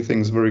see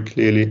things very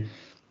clearly,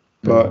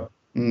 but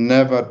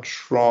never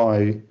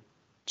try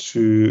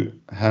to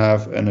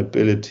have an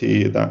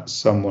ability that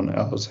someone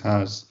else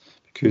has,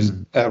 because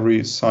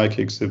every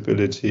psychic's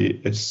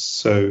ability is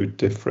so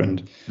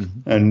different.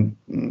 And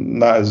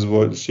that is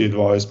what she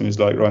advised me, is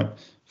like, right,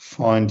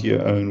 find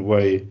your own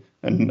way.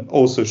 And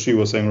also she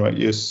was saying, right,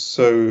 you're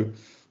so,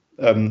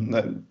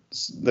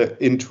 the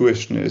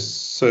intuition is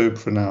so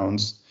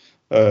pronounced.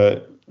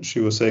 She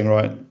was saying,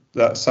 right,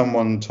 that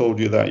someone told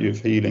you that your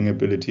healing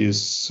ability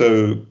is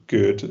so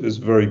good, is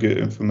very good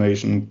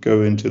information,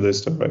 go into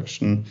this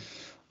direction.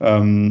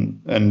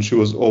 And she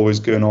was always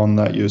going on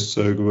that you're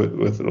so good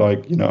with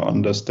like,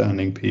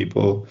 understanding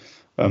people,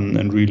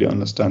 and really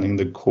understanding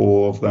the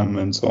core of them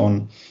and so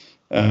on.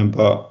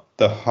 But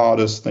the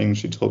hardest thing,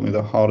 she told me,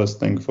 the hardest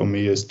thing for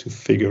me is to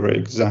figure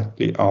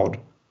exactly out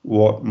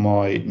what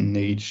my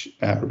niche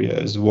area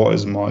is, what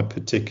is my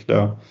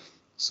particular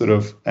sort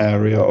of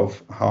area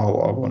of how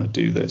I want to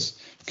do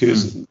this.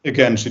 Because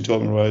again, she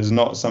told me, well, it's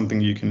not something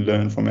you can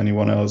learn from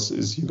anyone else.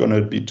 Is you're going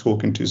to be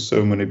talking to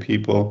so many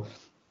people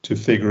to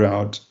figure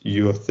out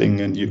your thing,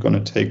 and you're going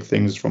to take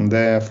things from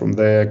there,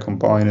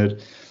 combine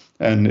it.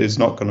 And it's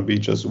not going to be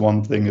just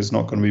one thing. It's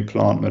not going to be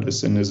plant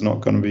medicine. It's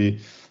not going to be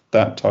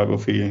that type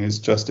of healing. It's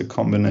just a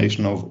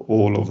combination of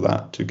all of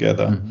that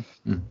together.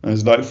 And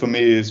it's like, for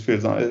me, it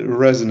feels like it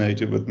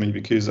resonated with me,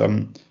 because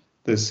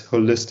this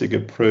holistic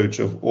approach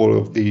of all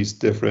of these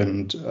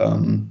different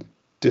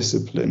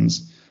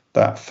disciplines,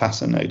 that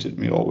fascinated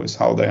me always,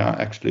 how they are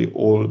actually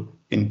all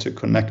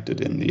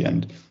interconnected in the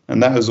end.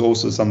 And that is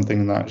also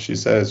something that she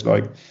says,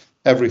 like,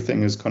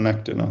 everything is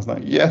connected. And I was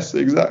like, yes,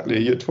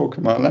 exactly. You're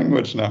talking my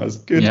language now. It's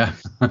good. Yeah.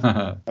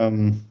 So,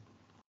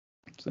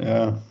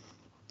 yeah.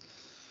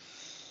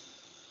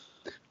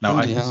 Now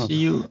I can see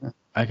you.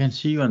 I can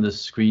see you on the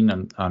screen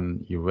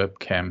on your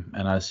webcam,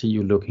 and I see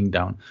you looking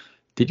down.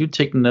 Did you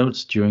take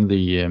notes during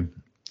the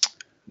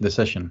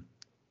session?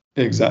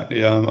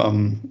 Exactly.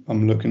 I'm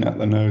looking at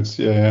the notes.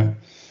 Yeah.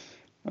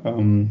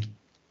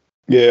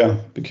 Yeah,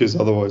 because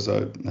otherwise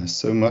there's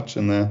so much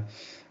in there.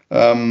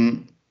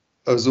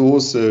 As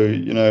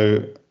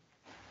also,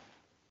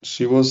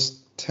 she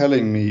was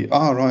telling me,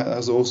 right,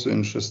 that's also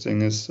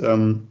interesting, is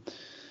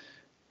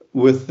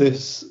with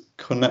this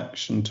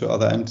connection to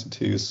other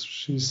entities,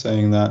 she's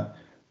saying that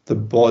the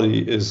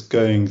body is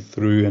going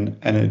through an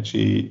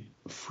energy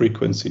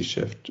frequency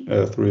shift,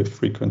 through a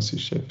frequency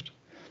shift.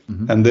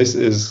 Mm-hmm. And this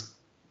is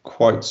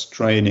quite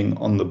straining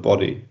on the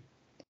body.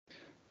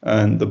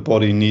 And the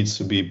body needs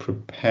to be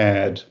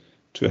prepared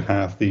to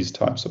have these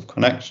types of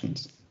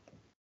connections.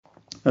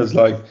 It's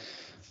like,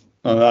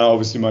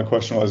 obviously my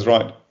question was,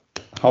 right,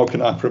 how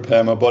can I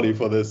prepare my body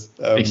for this?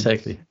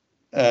 Exactly.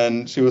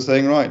 And she was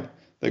saying, right,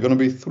 there are going to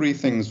be three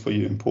things for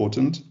you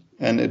important,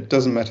 and it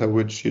doesn't matter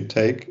which you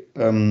take,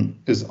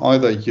 is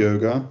either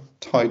yoga,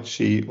 Tai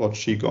Chi, or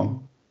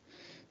Qigong.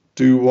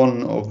 Do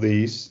one of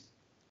these,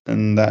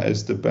 and that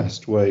is the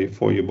best way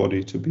for your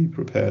body to be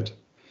prepared.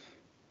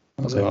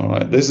 I was like, all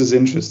right, this is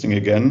interesting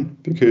again,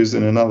 because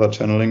in another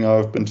channeling,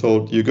 I've been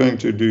told you're going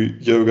to do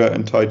yoga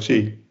and Tai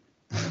Chi.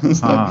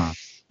 Ah.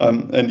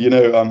 And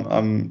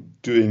I'm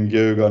doing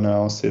yoga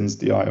now since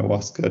the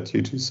ayahuasca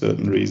due to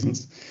certain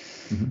reasons.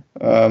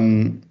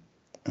 Mm-hmm.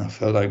 I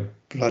felt like,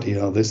 bloody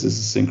hell, this is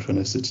a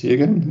synchronicity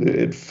again.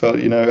 It felt,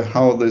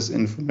 how this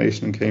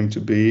information came to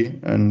be.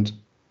 And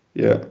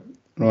yeah,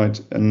 right,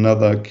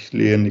 another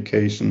clear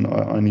indication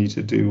I need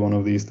to do one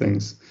of these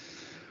things.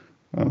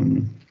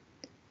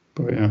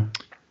 But yeah.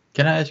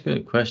 Can I ask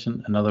you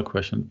another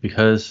question?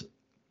 Because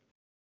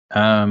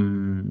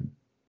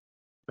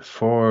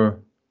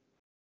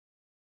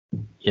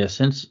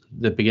since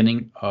the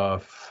beginning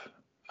of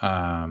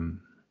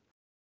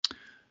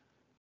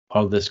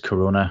all this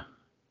Corona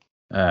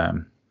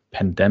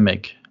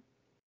pandemic,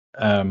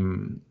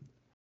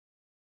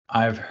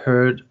 I've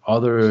heard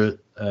other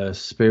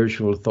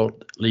spiritual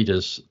thought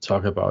leaders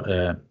talk about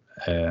a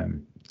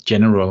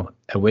general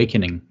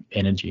awakening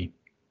energy.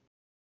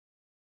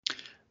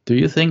 Do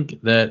you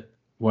think that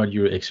what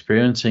you're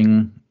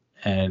experiencing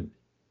and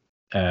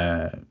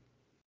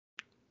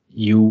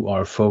you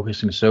are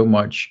focusing so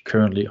much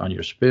currently on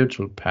your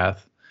spiritual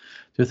path,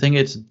 do you think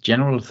it's a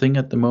general thing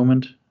at the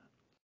moment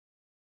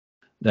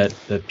that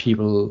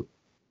people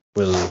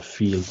will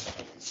feel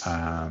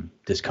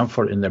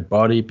discomfort in their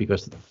body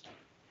because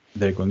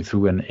they're going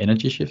through an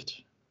energy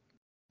shift?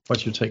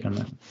 What's your take on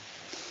that?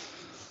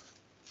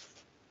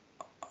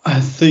 I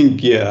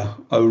think,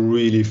 I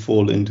really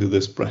fall into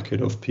this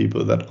bracket of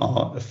people that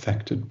are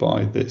affected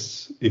by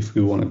this, if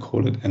we want to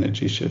call it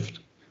energy shift.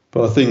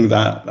 But I think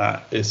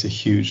that is a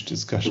huge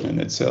discussion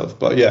in itself.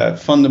 But yeah,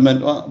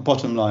 fundamental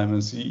bottom line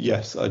is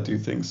yes, I do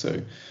think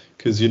so.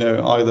 Because,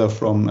 either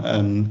from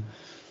an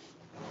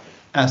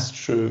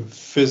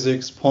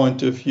astrophysics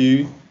point of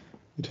view,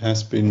 it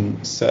has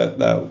been said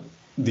that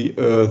the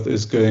Earth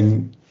is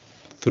going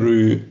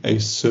through a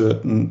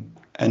certain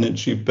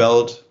energy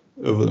belt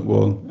over the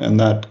world, and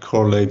that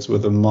correlates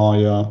with the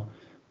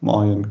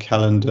Mayan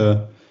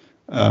calendar.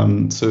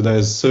 So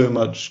there's so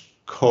much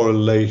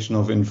correlation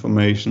of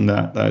information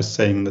that is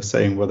saying the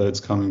same, whether it's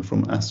coming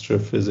from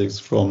astrophysics,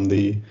 from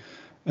the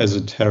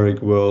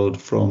esoteric world,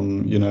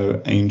 from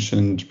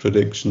ancient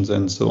predictions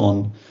and so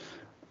on.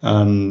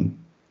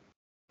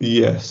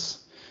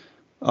 Yes,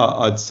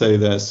 I'd say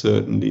there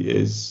certainly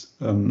is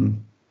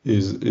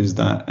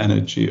that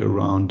energy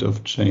around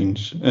of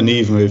change. And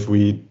even if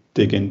we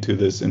dig into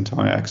this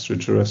entire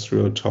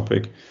extraterrestrial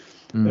topic,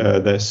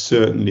 there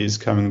certainly is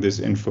coming this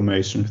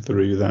information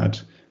through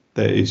that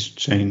there is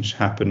change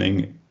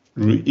happening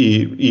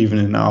even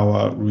in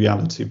our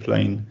reality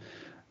plane,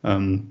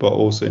 but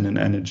also in an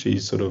energy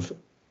sort of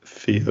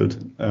field,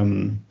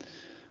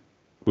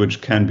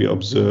 which can be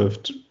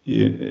observed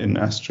in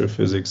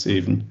astrophysics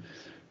even.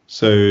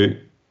 So,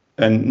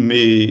 and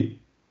me,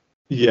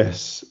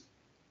 yes,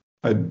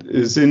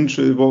 it's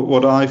interesting.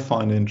 What I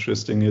find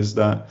interesting is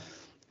that,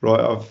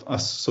 right, I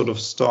sort of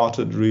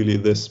started really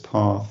this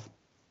path,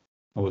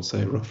 I would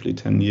say roughly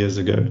 10 years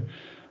ago,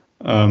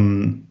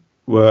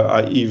 where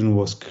I even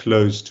was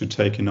close to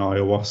taking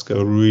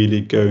ayahuasca,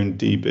 really going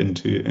deep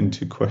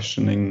into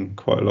questioning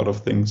quite a lot of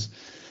things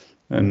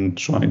and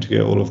trying to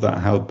get all of that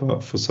help.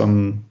 But for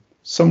some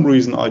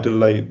reason, I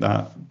delayed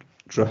that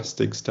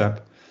drastic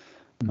step.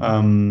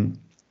 And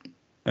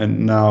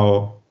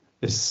now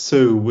it's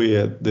so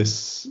weird,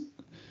 this,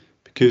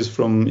 because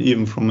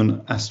even from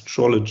an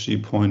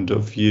astrology point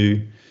of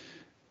view,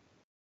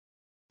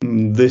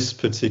 this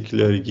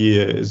particular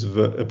year is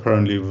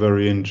apparently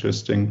very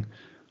interesting.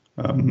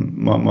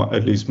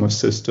 At least my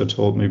sister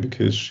told me,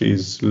 because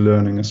she's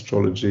learning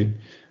astrology,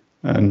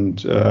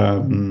 and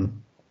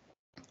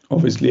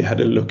obviously had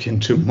a look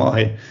into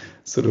my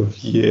sort of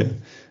year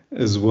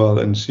as well.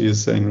 And she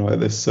is saying,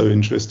 right, it's so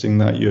interesting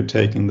that you're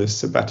taking this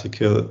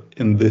sabbatical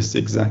in this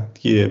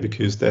exact year,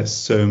 because there's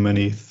so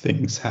many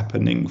things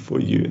happening for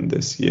you in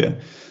this year.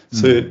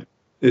 So it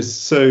is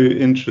so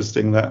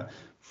interesting that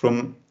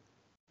from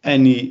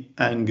any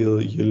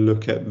angle you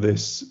look at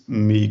this,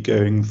 me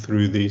going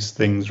through these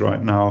things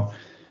right now,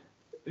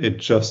 it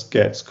just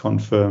gets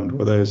confirmed,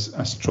 whether it's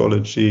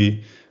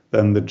astrology,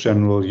 than the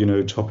general,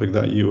 topic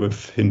that you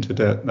have hinted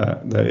at,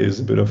 that there is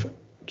a bit of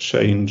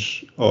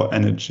change or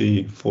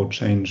energy for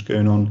change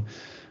going on.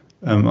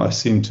 I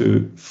seem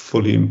to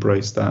fully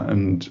embrace that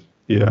and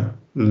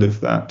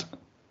live that.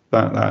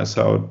 That is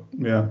how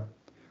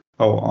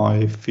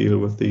I feel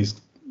with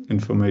these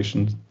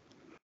information.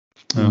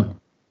 I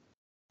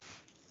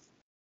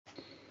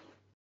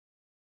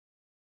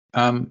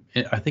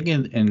think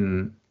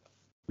in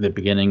the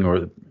beginning or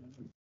the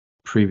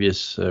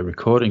previous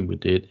recording we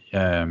did,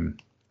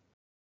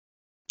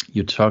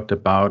 you talked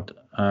about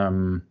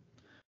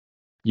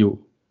your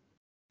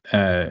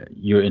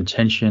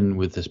intention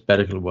with the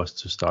sabbatical was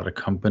to start a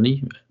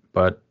company,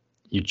 but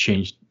you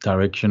changed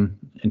direction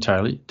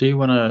entirely. Do you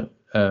want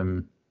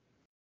to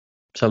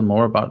tell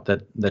more about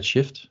that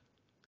shift?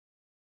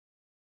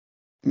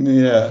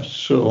 Yeah,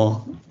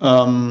 sure.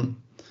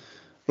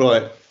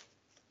 Right.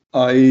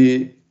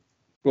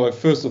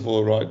 First of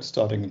all,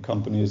 starting a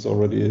company is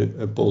already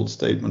a bold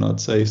statement, I'd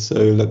say. So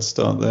let's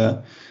start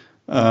there.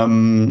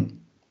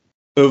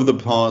 Over the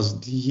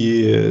past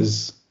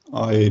years,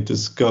 I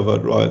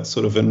discovered,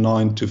 sort of a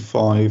 9 to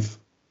 5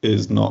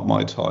 is not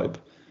my type.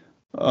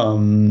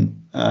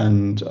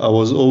 And I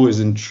was always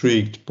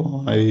intrigued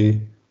by,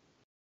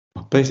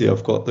 basically,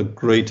 I've got the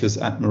greatest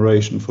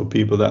admiration for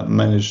people that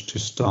manage to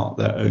start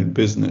their own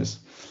business,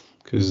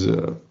 because,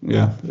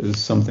 it's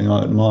something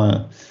I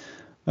admire.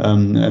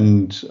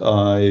 And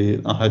I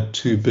had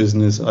two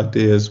business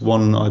ideas.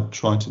 One I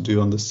tried to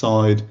do on the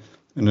side,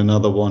 and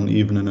another one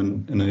even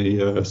in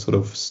a sort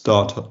of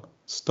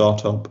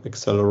startup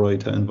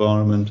accelerator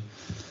environment.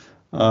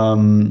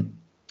 And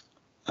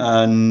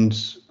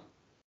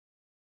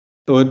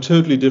they were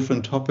totally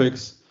different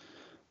topics,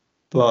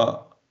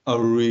 but I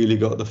really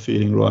got the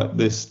feeling,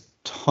 this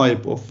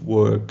type of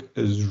work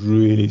is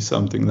really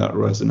something that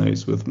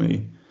resonates with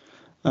me.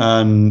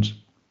 And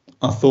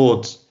I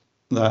thought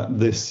that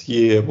this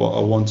year, what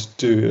I want to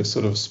do is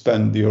sort of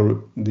spend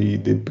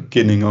the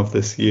beginning of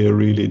this year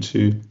really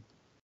to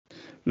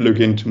look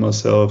into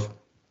myself,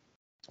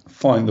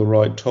 find the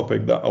right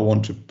topic that I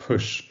want to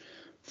push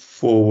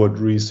forward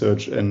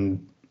research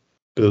and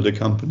build a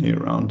company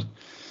around.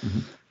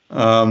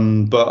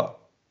 But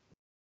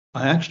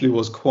I actually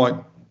was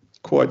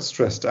quite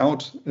stressed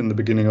out in the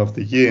beginning of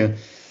the year,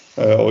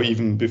 or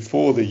even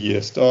before the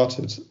year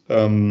started,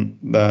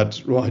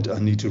 that I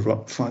need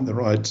to find the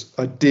right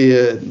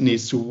idea. It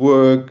needs to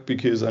work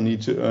because I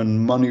need to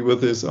earn money with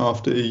this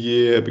after a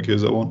year,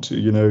 because I want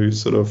to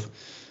sort of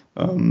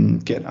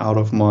get out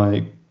of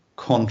my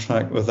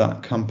contract with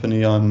that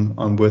company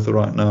I'm with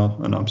right now,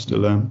 and I'm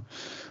still am.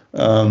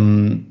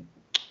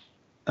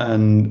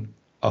 And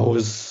I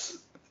was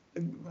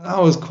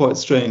quite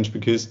strange,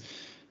 because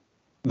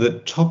the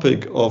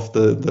topic of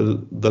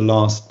the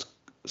last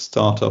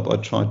startup I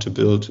tried to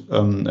build,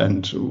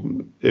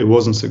 and it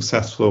wasn't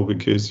successful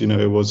because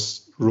it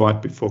was right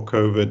before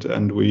COVID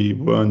and we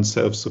weren't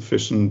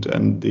self-sufficient,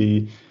 and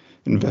the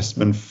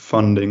investment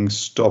funding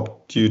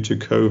stopped due to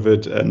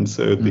COVID, and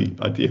so the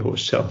idea was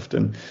shelved.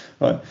 And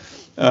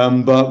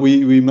but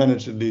we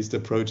managed at least a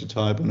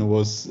prototype, and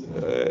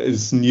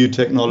it's new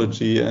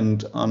technology,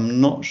 and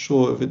I'm not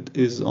sure if it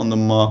is on the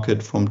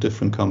market from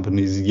different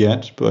companies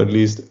yet, but at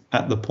least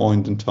at the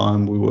point in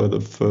time we were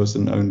the first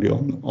and only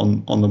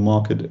on the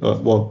market.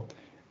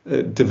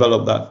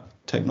 Developed that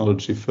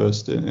technology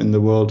first in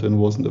the world and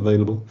wasn't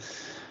available.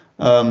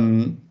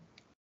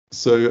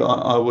 So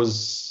I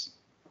was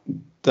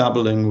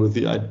dabbling with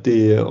the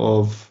idea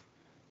of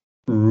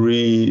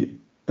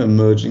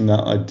emerging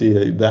that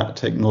idea, that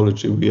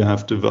technology we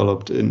have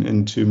developed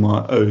into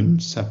my own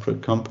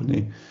separate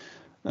company.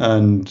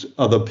 And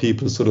other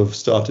people sort of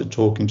started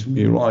talking to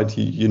me,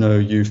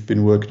 you've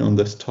been working on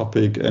this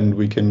topic and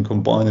we can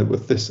combine it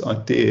with this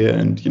idea,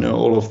 and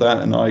all of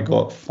that. And I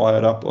got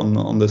fired up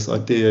on this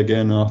idea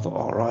again, and I thought,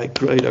 all right,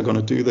 great, I'm going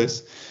to do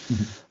this.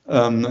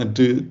 And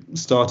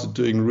started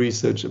doing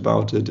research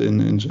about it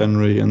in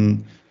January,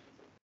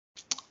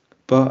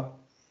 but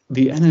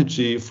the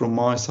energy from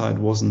my side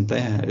wasn't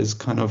there. It's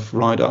kind of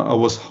I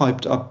was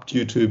hyped up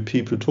due to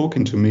people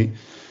talking to me,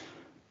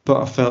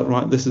 but I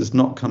felt, this is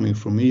not coming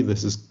from me.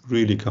 This is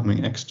really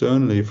coming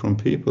externally from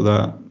people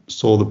that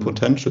saw the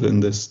potential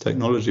in this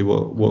technology,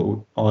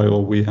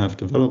 what we have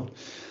developed.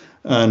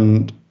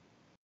 And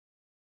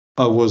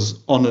I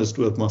was honest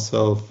with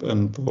myself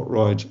and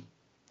thought,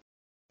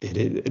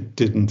 it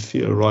didn't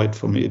feel right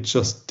for me. It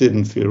just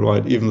didn't feel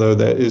right, even though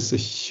there is a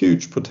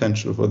huge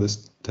potential for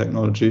this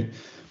technology.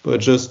 But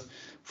just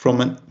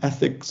from an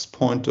ethics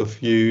point of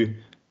view,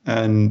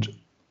 and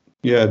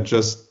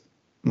just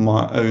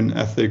my own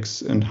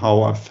ethics and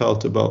how I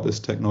felt about this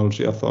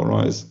technology, I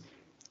thought, it's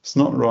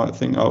not the right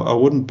thing. I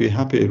wouldn't be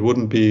happy. It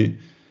wouldn't be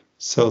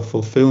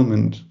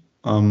self-fulfillment.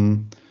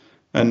 And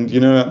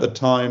at the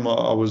time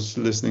I was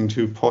listening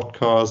to a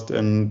podcast,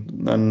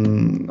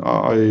 and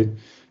I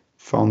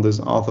found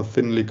this Arthur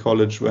Findlay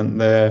College, went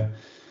there.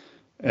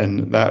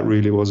 And that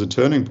really was a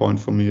turning point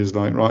for me, is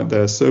there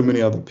are so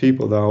many other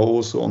people that are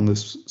also on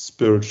this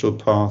spiritual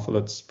path,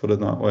 let's put it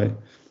that way.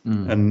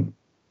 And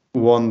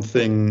one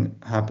thing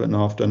happened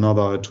after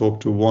another. I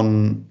talked to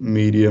one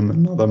medium,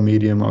 another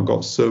medium. I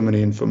got so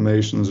many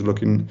informations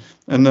looking,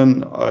 and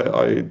then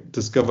I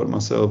discovered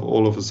myself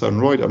all of a sudden,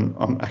 right,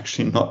 I'm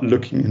actually not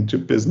looking into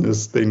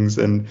business things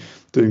and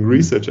doing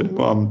research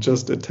anymore. I'm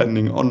just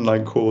attending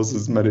online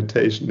courses,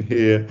 meditation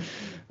here,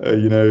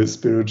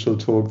 spiritual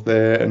talk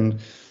there, and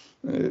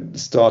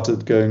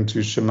started going to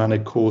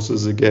shamanic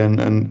courses again.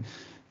 And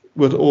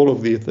with all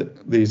of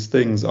these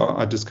things,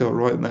 I discovered,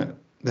 right, that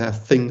there are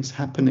things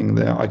happening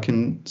there. I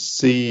can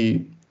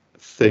see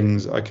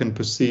things, I can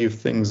perceive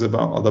things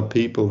about other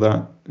people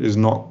that is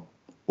not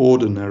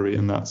ordinary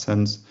in that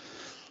sense.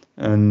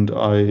 And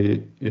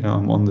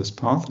I'm on this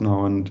path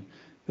now, and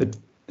it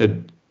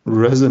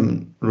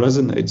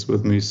resonates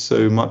with me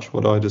so much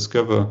what I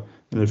discover,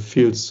 and it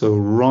feels so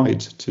right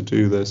to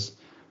do this.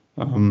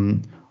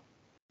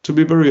 To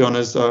be very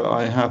honest,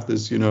 I have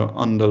this,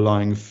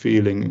 underlying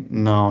feeling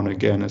now and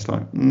again. It's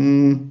like,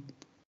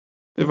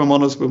 if I'm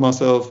honest with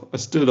myself, I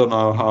still don't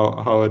know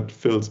how it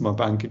fills my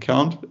bank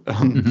account.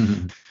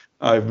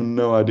 I have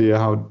no idea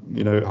how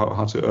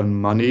to earn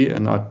money,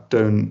 and I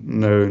don't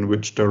know in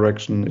which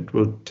direction it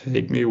will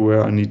take me,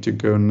 where I need to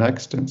go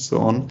next, and so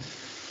on.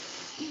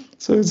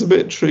 So it's a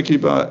bit tricky,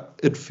 but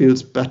it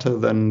feels better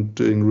than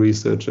doing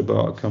research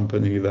about a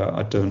company that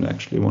I don't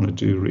actually want to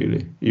do,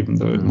 really, even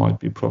though it might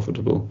be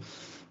profitable.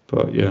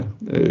 But yeah,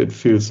 it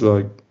feels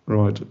like,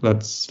 right,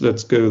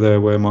 let's go there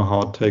where my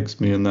heart takes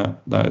me, and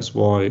that is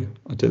why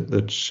I did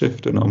that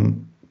shift, and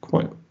I'm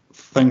quite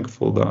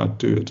thankful that I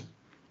do it.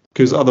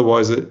 Because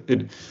otherwise,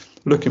 it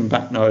looking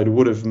back now, it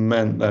would have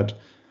meant that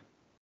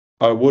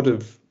I would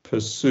have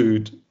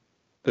pursued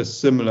a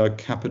similar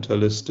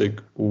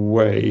capitalistic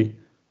way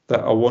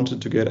that I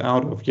wanted to get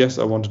out of. Yes,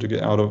 I wanted to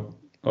get out of,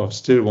 or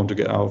still want to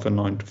get out of a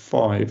 9 to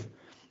 5,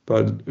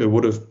 but it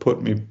would have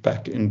put me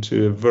back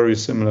into a very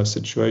similar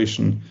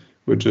situation,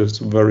 which is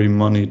very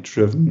money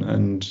driven,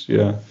 and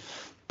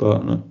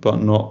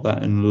but not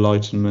that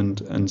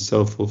enlightenment and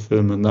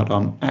self-fulfillment that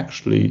I'm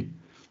actually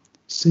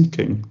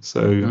seeking.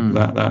 So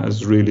that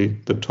is really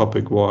the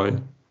topic why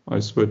I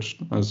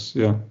switched. I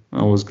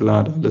was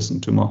glad I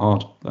listened to my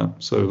heart.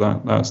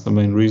 That's the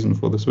main reason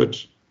for the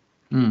switch.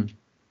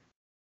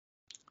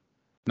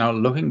 Now,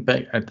 looking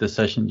back at the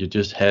session you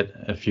just had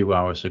a few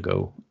hours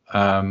ago,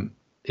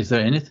 is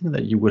there anything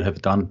that you would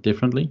have done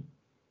differently?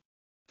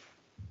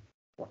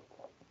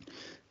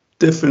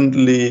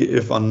 Differently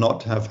if I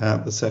not have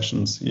had the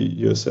sessions,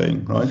 you're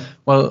saying, right?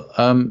 Well,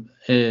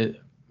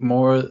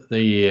 more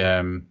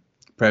the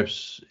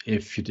perhaps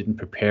if you didn't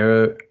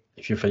prepare,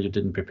 if you felt you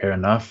didn't prepare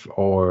enough,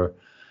 or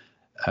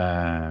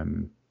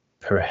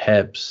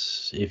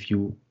perhaps if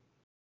you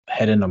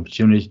had an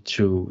opportunity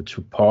to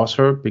pause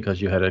her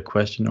because you had a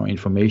question or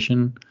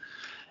information.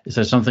 Is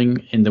there something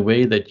in the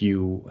way that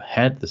you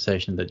had the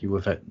session that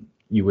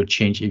you would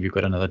change if you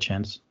got another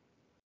chance?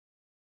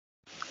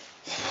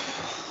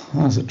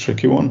 That's a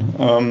tricky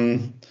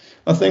one.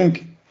 I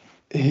think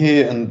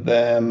here and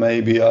there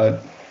maybe I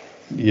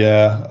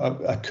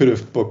could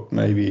have booked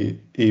maybe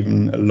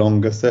even a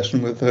longer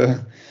session with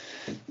her.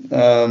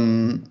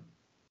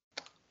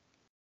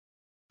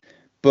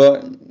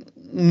 But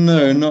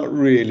no, not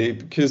really,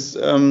 because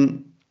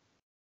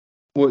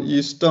what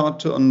you start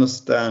to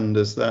understand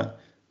is that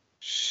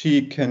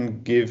she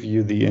can give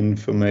you the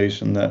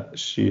information that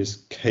she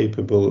is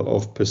capable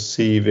of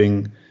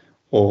perceiving,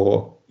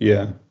 or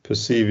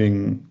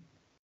perceiving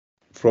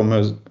from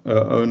her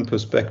own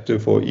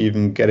perspective, or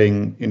even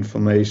getting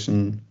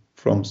information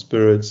from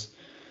spirits.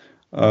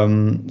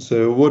 So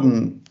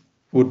it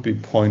would be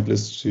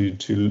pointless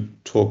to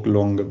talk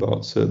long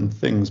about certain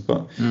things,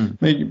 but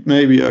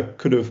maybe I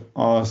could have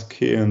asked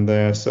here and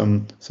there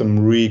some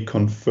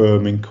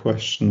reconfirming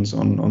questions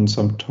on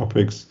some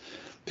topics,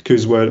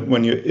 because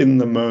when you're in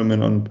the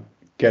moment on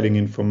getting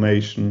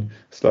information,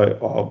 it's like,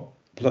 oh,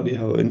 bloody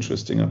hell,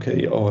 interesting.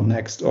 Okay,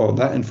 next,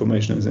 that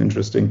information is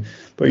interesting.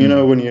 But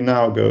when you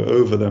now go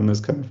over them, it's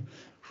kind of,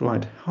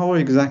 right, how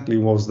exactly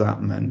was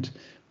that meant?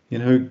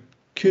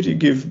 Could you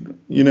give,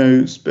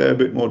 spare a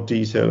bit more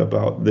detail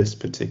about this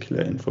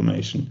particular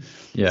information?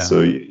 Yeah.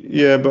 So,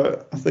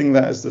 but I think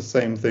that is the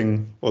same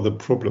thing, or the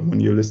problem when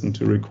you listen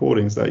to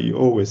recordings that you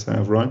always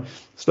have, right?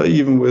 It's like,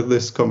 even with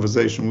this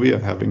conversation we are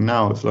having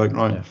now, it's like,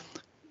 right,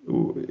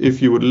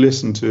 if you would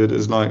listen to it,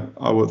 it's like,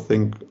 I would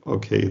think,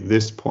 okay,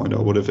 this point I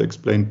would have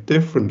explained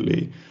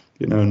differently,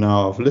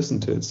 now I've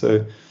listened to it.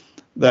 So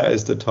that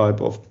is the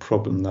type of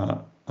problem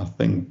that I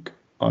think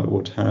I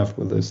would have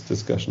with this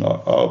discussion.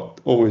 I'll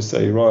always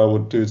say, right, I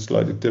would do it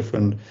slightly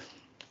different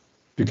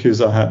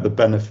because I had the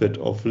benefit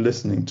of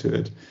listening to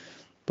it.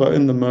 But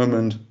in the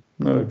moment,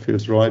 no, it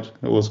feels right.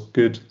 It was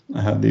good.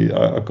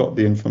 I got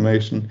the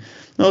information.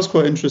 That was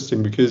quite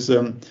interesting because,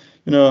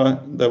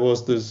 there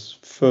was this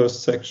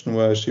first section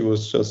where she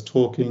was just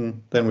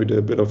talking. Then we did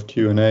a bit of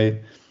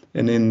Q&A.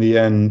 And in the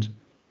end,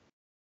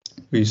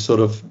 we sort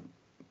of,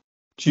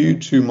 due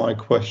to my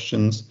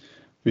questions,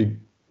 we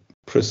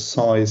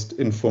precised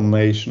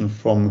information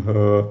from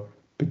her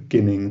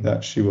beginning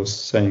that she was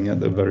saying at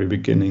the very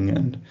beginning.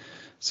 And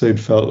so it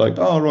felt like,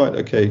 oh, right,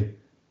 okay,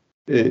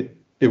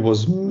 it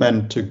was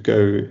meant to go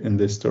in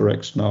this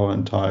direction, our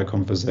entire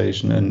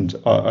conversation. And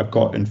I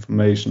got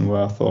information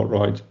where I thought,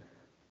 right,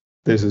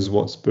 this is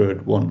what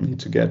Spirit want me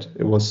to get.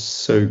 It was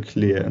so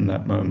clear in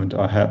that moment.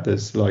 I had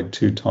this like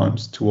 2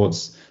 times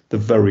towards the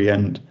very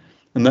end.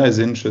 And that is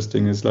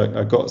interesting, is like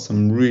I got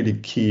some really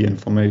key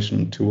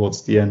information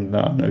towards the end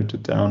that I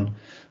noted down,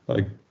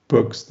 like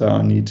books that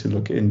I need to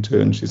look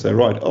into. And she said,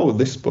 right, oh,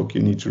 this book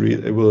you need to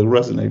read. It will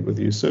resonate with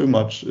you so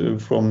much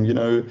from,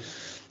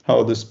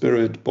 how the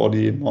spirit,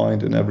 body,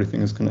 mind, and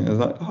everything is connected.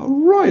 Like,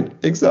 oh, right,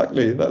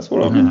 exactly. That's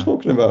what I've been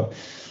talking about.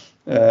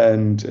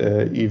 And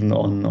even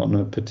on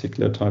a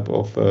particular type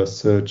of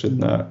surgeon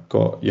that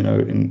got,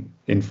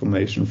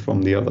 information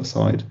from the other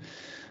side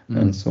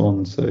and so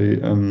on. So,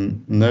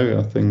 no,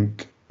 I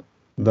think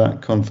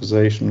that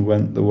conversation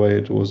went the way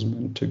it was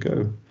meant to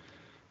go.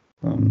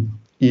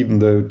 Even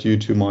though due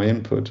to my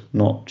input,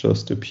 not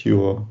just a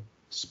pure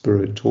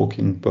spirit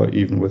talking, but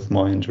even with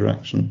my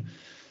interaction.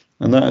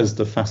 And that is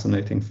the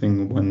fascinating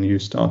thing when you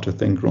start to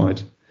think,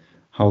 right,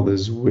 how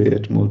this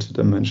weird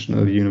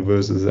multidimensional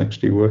universe is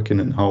actually working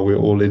and how we're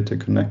all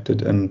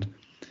interconnected and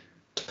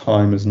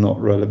time is not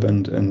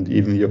relevant. And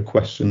even your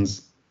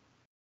questions,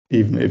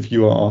 even if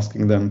you are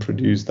asking them,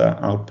 produce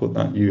that output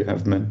that you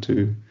have meant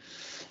to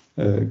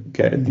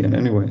get in the end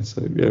anyway.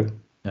 So, yeah.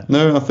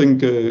 No, I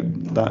think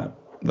that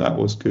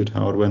was good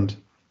how it went.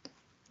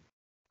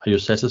 Are you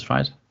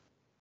satisfied?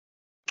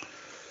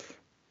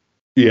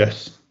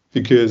 Yes,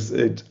 because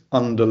it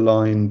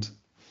underlined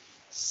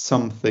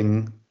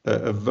something,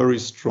 a very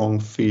strong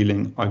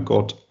feeling I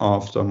got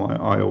after my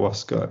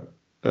ayahuasca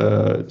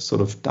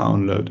sort of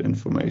download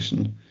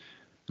information.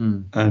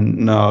 And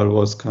now it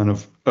was kind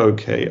of,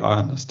 okay, I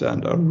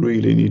understand. I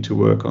really need to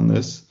work on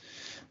this.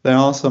 There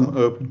are some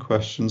open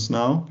questions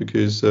now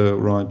because,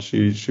 right,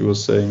 she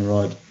was saying,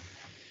 right,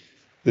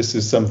 this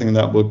is something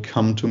that will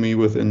come to me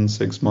within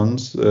 6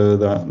 months,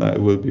 that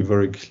it will be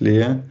very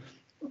clear.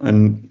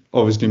 And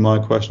obviously my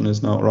question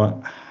is now, right,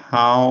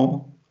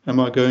 how am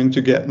I going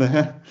to get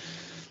there?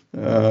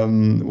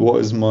 What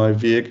is my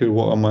vehicle?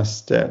 What are my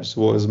steps?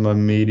 What is my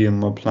medium,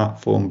 my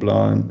platform,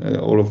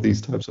 all of these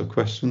types of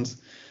questions.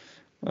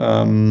 But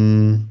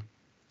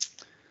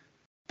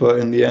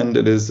in the end,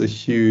 it is a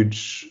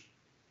huge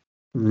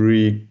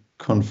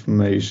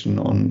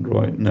reconfirmation on,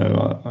 right,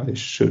 no, I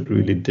should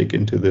really dig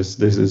into this.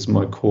 This is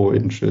my core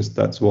interest.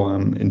 That's why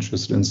I'm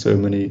interested in so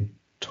many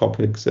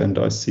topics, and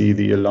I see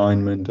the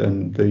alignment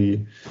and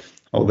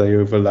how they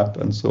overlap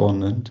and so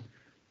on. And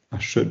I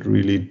should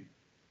really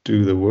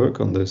do the work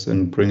on this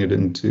and bring it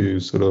into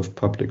sort of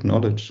public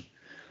knowledge.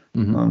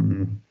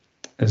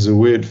 It's a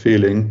weird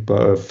feeling,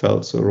 but I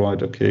felt so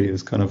right. Okay,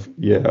 it's kind of,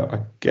 yeah,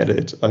 I get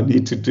it. I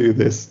need to do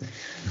this.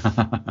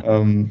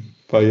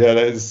 But yeah,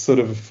 there's sort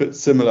of a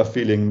similar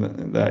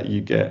feeling that you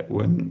get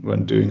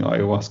when doing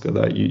ayahuasca,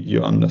 that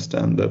you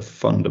understand the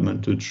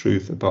fundamental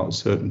truth about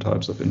certain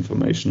types of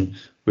information,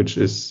 which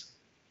is,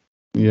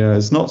 yeah,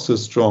 it's not so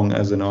strong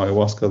as in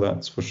ayahuasca,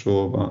 that's for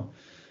sure, but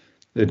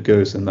it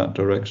goes in that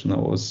direction.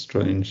 That was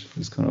strange.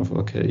 It's kind of,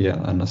 okay, yeah,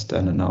 I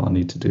understand it now. I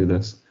need to do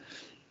this.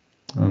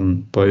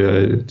 But yeah,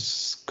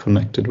 it's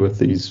connected with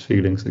these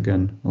feelings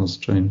again. It was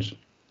strange.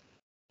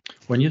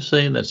 When you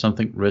say that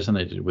something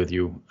resonated with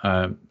you,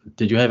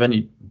 did you have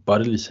any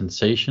bodily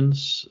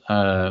sensations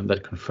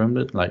that confirmed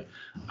it? Like,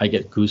 I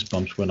get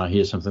goosebumps when I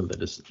hear something that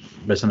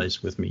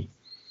resonates with me.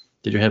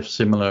 Did you have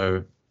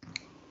similar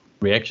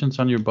reactions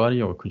on your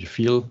body, or could you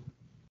feel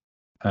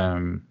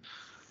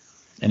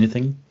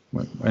anything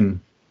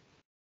when?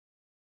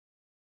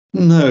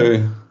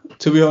 No,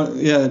 to be honest,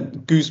 yeah,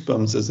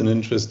 goosebumps is an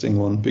interesting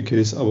one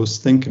because I was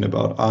thinking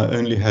about, I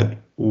only had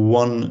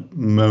one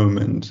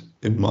moment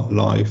in my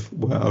life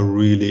where I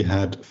really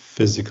had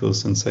physical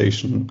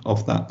sensation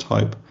of that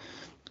type.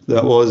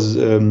 That was,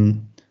 I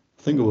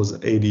think it was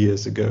 8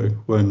 years ago,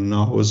 when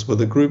I was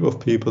with a group of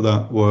people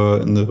that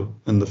were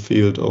in the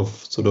field of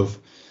sort of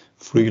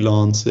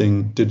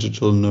freelancing,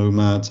 digital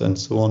nomads, and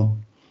so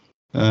on.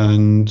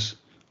 And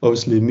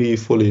obviously, me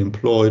fully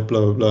employed,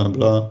 blah blah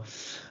blah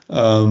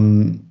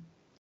blah.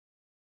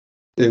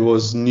 It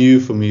was new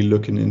for me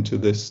looking into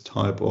this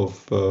type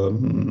of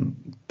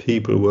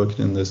people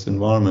working in this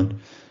environment.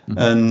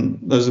 And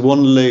there's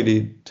one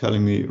lady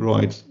telling me,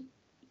 right,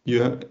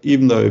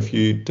 even though if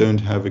you don't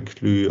have a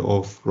clue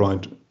of,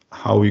 right,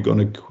 how you're going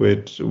to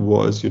quit,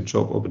 what is your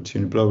job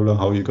opportunity, blah, blah,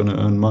 how you're going to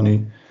earn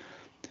money,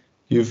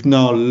 you've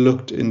now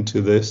looked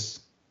into this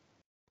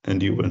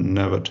and you will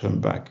never turn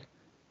back.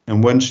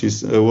 And when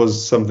it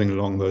was something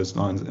along those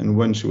lines. And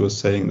when she was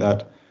saying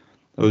that,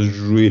 there was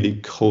really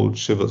cold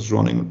shivers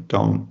running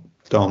down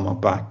my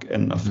back,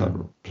 and I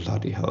felt,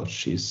 bloody hell,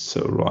 she's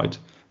so right.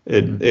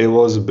 It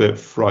was a bit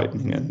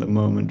frightening in the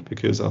moment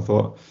because I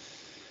thought,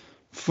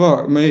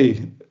 fuck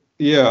me,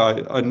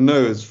 yeah, I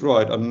know it's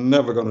right. I'm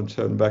never going to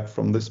turn back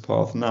from this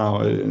path now.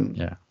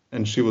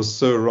 And she was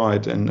so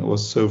right, and it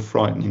was so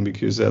frightening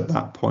because at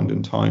that point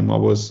in time I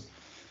was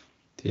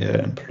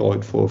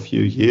employed for a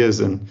few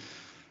years,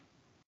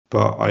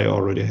 but I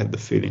already had the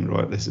feeling,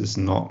 right, this is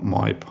not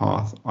my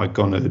path. I'm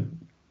gonna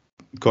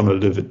gonna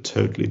live a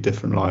totally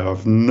different life. I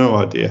have no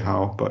idea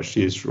how, but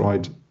she is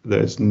right.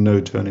 There's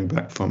no turning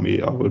back for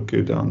me. I will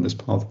go down this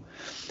path.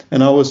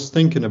 And I was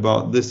thinking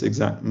about this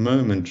exact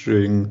moment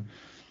during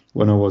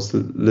when I was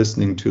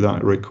listening to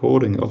that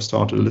recording, or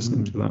started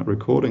listening to that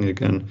recording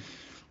again.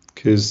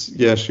 Because,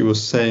 yeah, she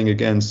was saying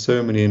again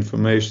so many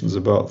informations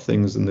about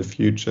things in the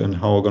future and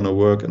how are going to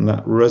work. And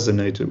that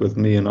resonated with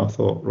me. And I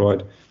thought,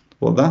 right,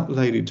 well, that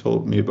lady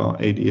told me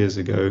about 8 years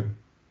ago.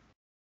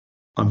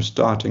 I'm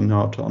starting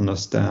now to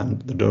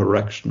understand the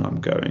direction I'm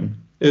going.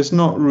 It's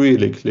not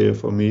really clear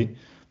for me,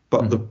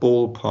 but the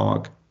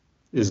ballpark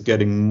is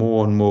getting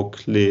more and more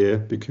clear,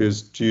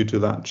 because due to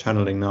that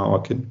channeling now,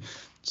 I can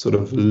sort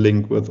of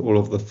link with all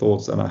of the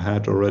thoughts that I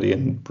had already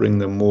and bring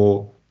them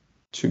more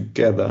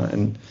together.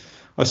 And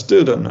I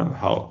still don't know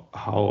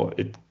how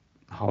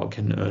I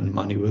can earn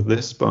money with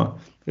this, but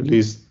at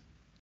least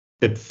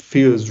it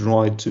feels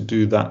right to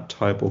do that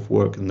type of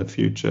work in the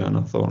future. And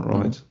I thought,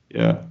 right,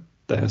 yeah,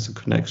 there's a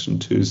connection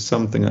to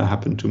something that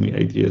happened to me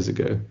 8 years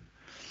ago.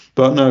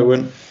 But no,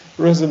 when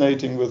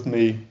resonating with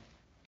me,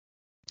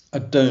 I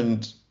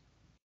don't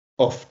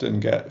often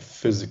get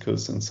physical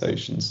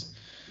sensations.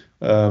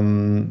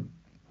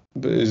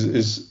 But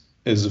is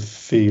a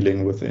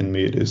feeling within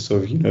me. It is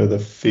sort of, the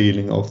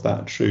feeling of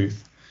that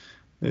truth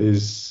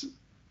is,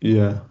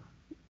 yeah,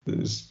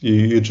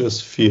 you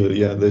just feel,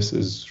 yeah, this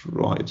is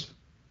right.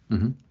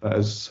 That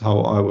is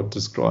how I would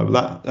describe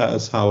that. That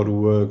is how it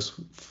works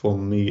for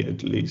me,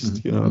 at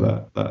least.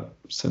 That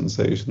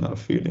sensation, that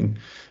feeling.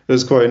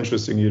 It's quite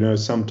interesting.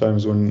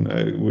 Sometimes when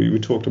we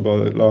talked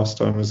about it last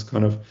time, is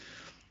kind of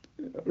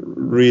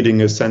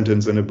reading a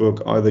sentence in a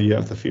book. Either you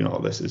have the feeling, oh,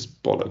 this is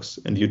bollocks,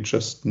 and you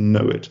just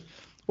know it,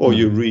 or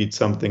you read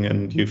something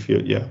and you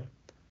feel, yeah,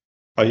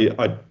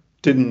 I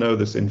didn't know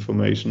this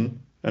information,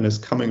 and it's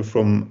coming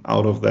from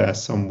out of there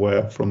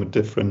somewhere, from a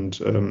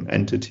different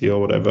entity or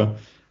whatever.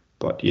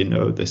 But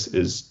this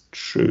is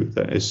true.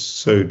 That is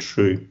so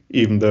true,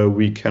 even though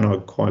we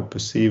cannot quite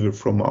perceive it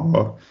from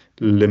our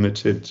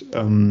limited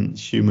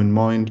human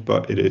mind,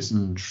 but it is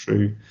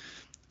true.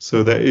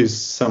 So there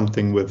is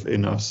something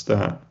within us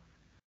that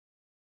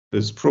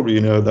is probably,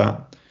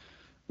 that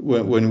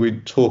when we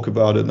talk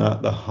about it,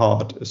 that the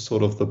heart is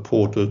sort of the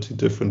portal to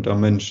different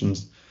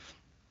dimensions,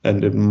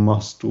 and it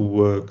must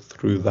work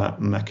through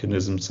that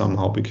mechanism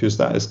somehow, because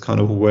that is kind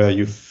of where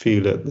you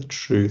feel it, the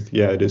truth.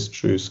 Yeah, it is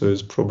true. So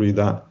it's probably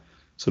that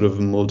sort of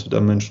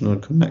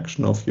multidimensional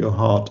connection of your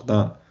heart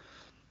that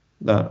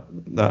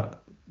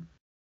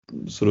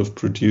sort of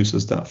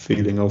produces that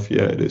feeling of,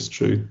 yeah, it is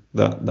true,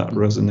 that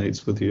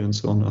resonates with you and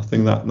so on. I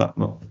think that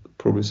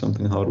probably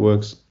something how it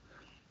works.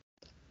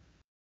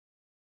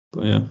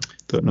 But yeah,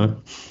 don't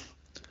know.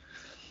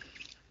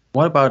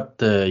 What about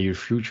your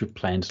future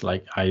plans?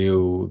 Like, are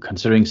you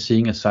considering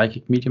seeing a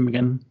psychic medium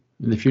again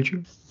in the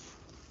future?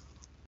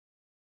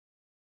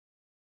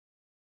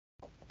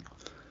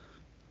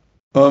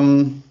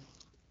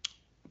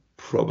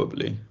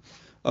 Probably.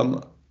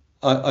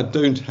 I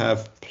don't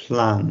have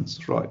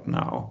plans right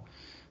now,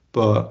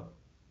 but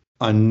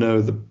I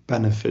know the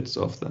benefits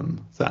of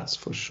them, that's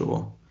for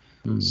sure.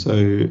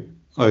 So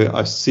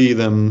I see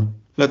them,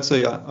 let's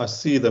say I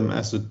see them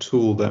as a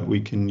tool that we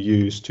can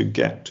use to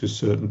get to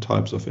certain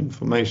types of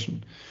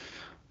information.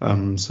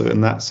 So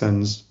in that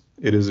sense,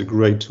 it is a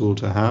great tool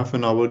to have,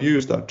 and I will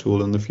use that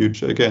tool in the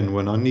future again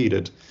when I need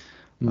it.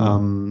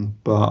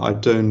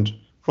 But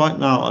right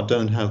now I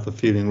don't have the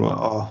feeling, right,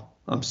 oh,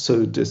 I'm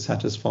so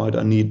dissatisfied,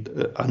 I need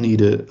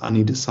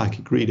a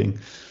psychic reading.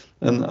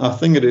 And I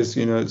think it is,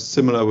 it's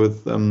similar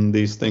with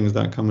these things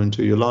that come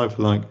into your life.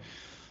 Like,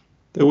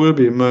 there will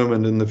be a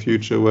moment in the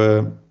future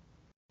where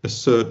a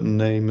certain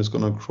name is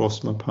going to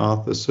cross my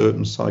path, a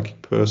certain psychic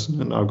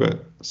person, and I'll get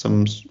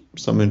some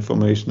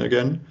information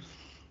again,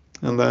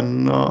 and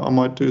then I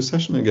might do a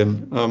session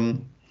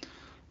again.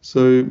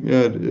 So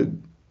yeah,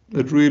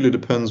 it really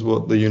depends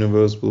what the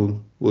universe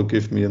will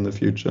give me in the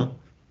future.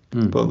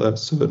 But there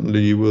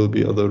certainly will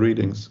be other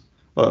readings.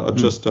 I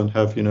just don't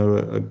have,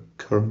 a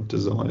current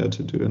desire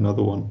to do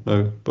another one.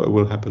 No, but it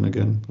will happen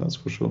again, that's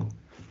for sure.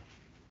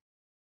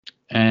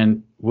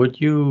 And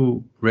would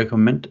you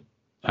recommend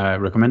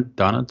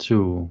Donna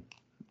to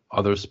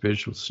other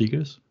spiritual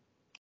seekers?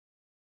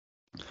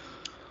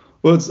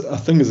 Well, I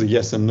think it's a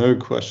yes and no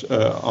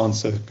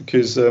answer,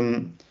 because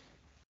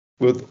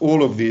with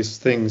all of these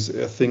things,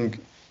 I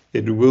think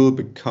it will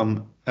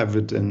become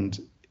evident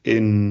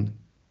in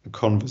a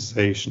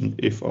conversation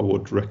if I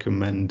would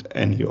recommend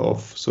any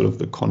of sort of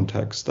the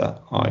contacts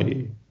that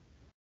I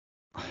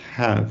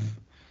have.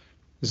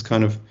 It's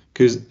kind of,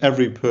 because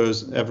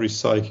every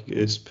psychic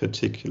is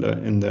particular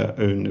in their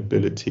own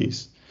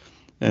abilities,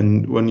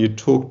 and when you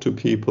talk to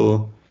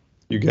people,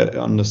 you get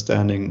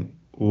understanding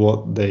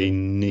what they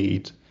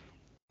need.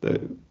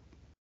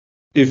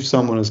 If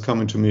someone is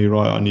coming to me,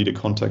 right, I need a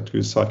contact to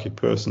a psychic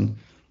person,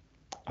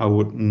 I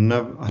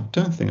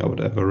don't think I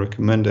would ever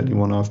recommend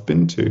anyone I've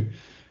been to,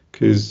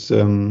 because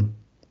that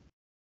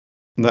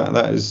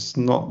is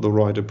not the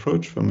right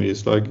approach for me.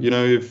 It's like,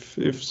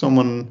 if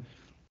someone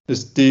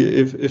is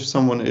if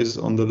someone is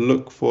on the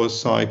look for a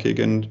psychic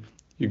and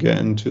you get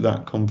into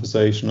that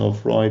conversation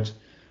of, right,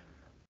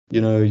 you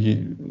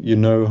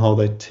know how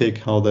they tick,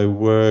 how they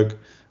work,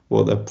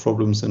 what their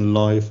problems in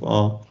life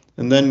are,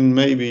 and then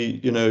maybe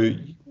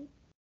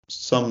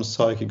some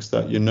psychics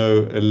that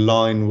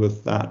align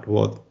with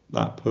what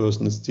that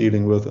person is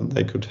dealing with, and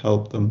they could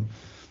help them.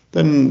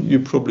 Then you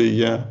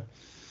probably I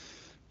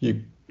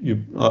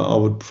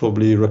would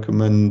probably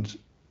recommend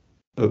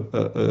a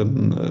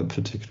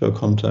particular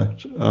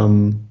contact.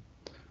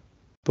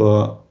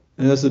 But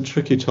it's a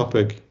tricky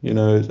topic.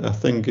 I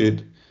think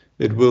it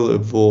will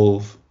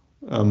evolve.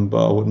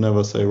 But I would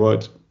never say,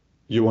 right,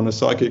 you want a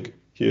psychic?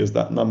 Here's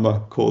that number.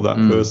 Call that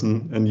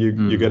person, and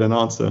you get an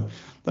answer.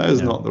 That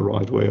is not the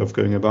right way of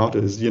going about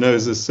it.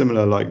 It's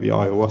similar like the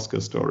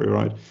ayahuasca story,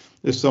 right?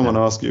 If someone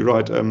asks you,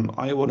 right,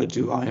 I want to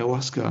do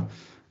ayahuasca,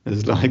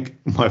 it's like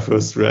my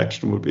first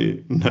reaction would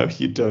be, no,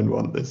 you don't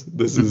want this.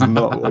 This is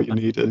not what you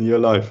need in your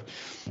life.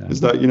 Yeah.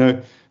 It's like,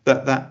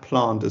 that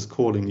plant is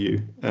calling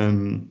you.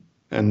 And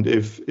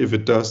if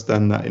it does,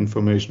 then that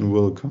information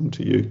will come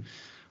to you.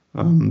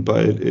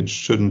 But it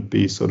shouldn't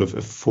be sort of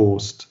a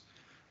forced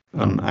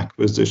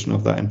acquisition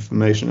of that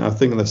information. I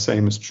think the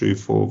same is true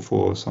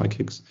for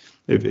psychics.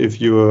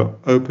 If you are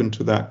open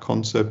to that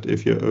concept,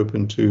 if you're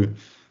open to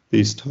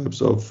these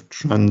types of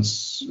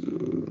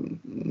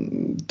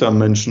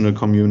trans-dimensional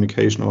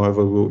communication,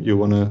 however you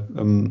want to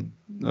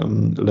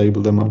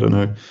label them, I don't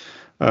know,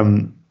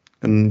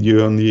 and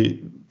you're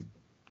only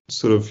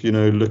sort of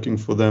looking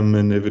for them,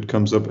 and if it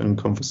comes up in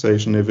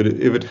conversation, if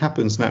it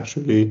happens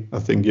naturally, I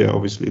think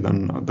obviously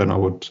then I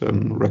would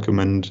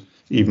recommend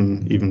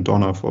even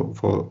Donna for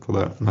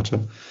that matter.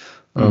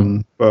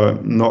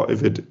 But not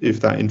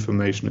if that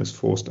information is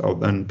forced out,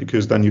 then,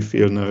 because then you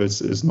feel no,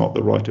 it's not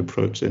the right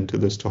approach into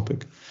this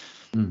topic.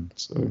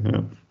 So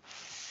yeah.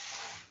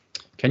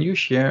 Can you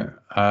share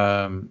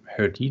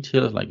her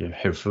details, like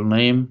her full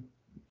name?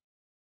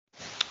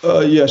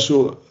 Yeah,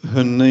 sure.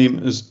 Her name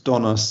is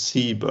Donna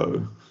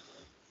Sebo.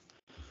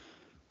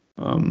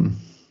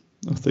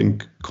 I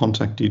think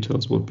contact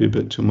details would be a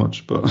bit too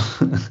much, but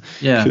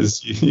yeah,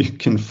 because you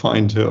can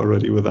find her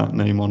already with that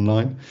name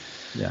online.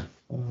 Yeah.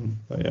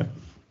 But yeah,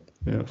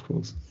 of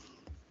course.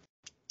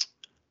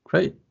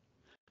 Great.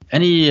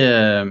 Any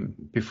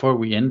before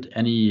we end,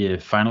 any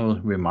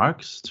final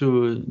remarks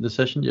to the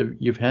session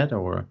you've had,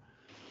 or?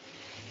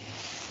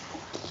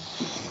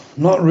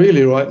 Not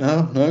really right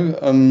now. No.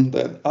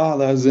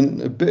 There's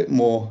a bit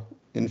more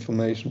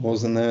information.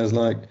 Wasn't there? It's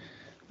like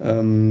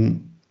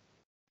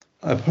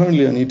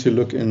apparently I need to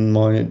look in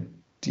my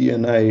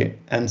DNA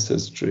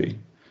ancestry,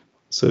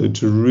 so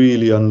to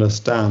really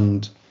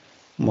understand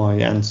my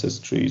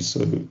ancestry,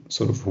 so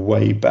sort of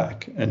way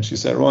back. And she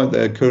said, right,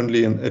 there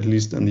currently, at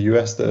least in the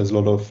US, there's a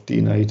lot of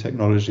DNA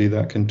technology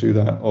that can do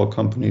that, or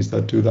companies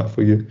that do that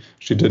for you.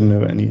 She didn't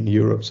know any in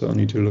Europe, so I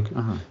need to look at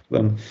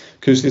them.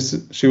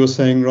 Because she was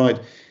saying, right,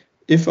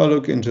 if I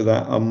look into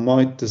that, I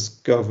might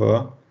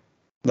discover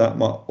that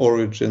my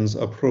origins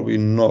are probably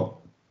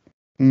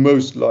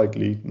most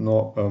likely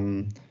not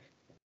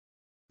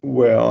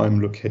where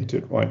I'm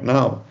located right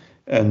now.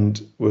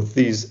 And with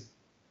these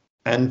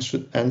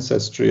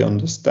ancestry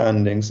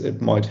understandings,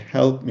 it might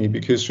help me,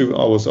 because I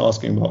was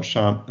asking about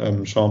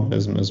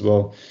shamanism as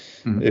well,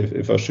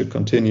 if I should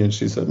continue, and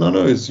she said,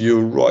 no,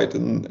 you're right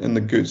in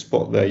the good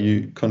spot there.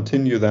 You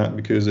continue that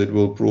because it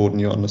will broaden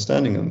your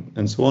understanding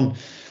and so on.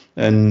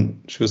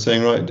 And she was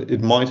saying, right,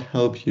 it might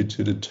help you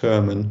to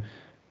determine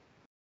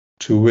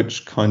to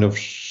which kind of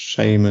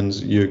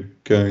shamans you're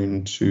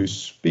going to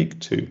speak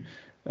to,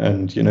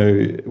 and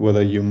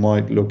whether you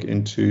might look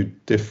into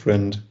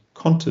different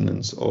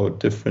continents or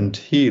different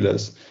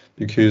healers,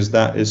 because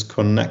that is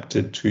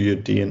connected to your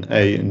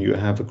DNA and you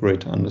have a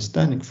greater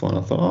understanding for. And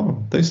I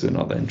thought, this is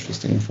another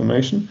interesting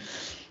information.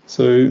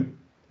 So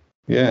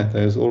yeah,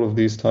 there's all of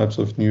these types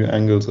of new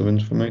angles of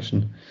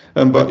information.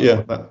 But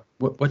yeah.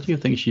 What do you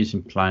think she's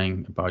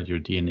implying about your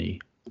DNA?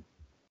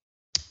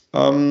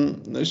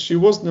 She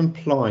wasn't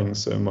implying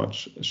so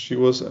much. She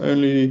was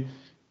only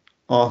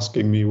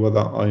asking me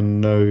whether I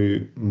know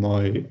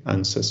my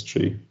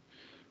ancestry.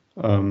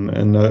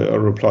 And I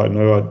replied,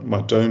 no,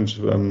 I don't.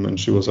 And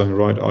she was saying,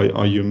 right,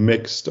 are you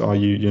mixed? Are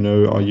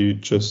you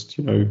just,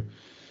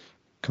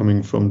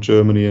 coming from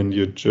Germany and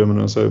you're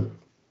German? I said,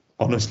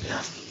 honestly, I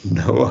have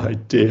no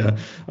idea.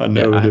 I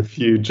know it a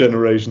few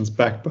generations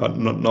back, but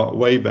not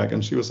way back.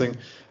 And she was saying,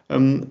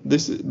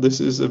 this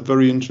is a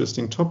very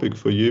interesting topic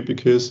for you,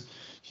 because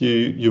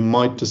you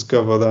might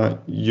discover that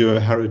your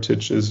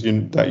heritage is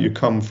that you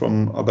come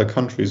from other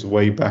countries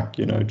way back,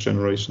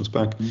 generations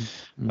back.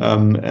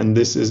 And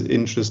this is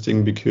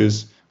interesting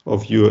because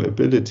of your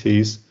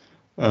abilities.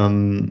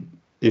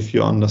 If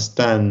you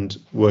understand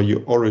where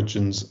your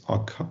origins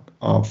are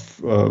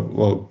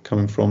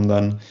coming from,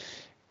 then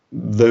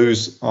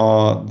those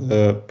are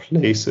the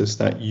places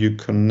that you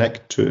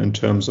connect to in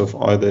terms of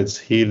either it's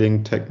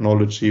healing,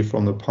 technology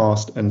from the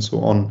past, and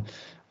so on.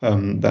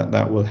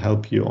 That will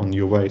help you on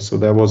your way. So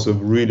there was a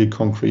really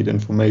concrete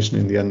information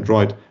in the end,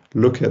 right?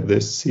 look at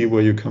this, see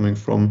where you're coming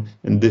from,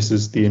 and this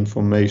is the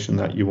information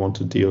that you want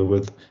to deal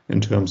with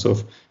in terms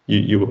of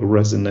you will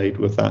resonate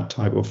with that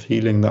type of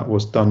healing that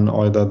was done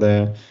either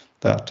there,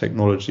 that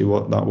technology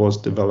that was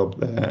developed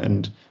there,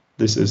 and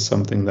this is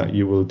something that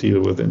you will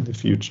deal with in the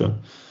future.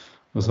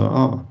 I was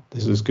like,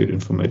 this is good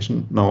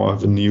information. Now I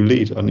have a new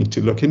lead. I need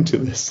to look into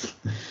this.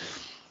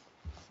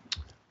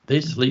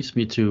 This leads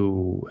me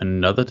to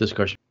another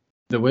discussion.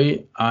 The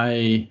way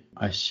I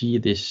see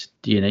this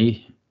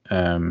DNA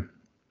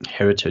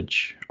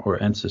heritage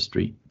or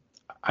ancestry,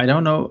 I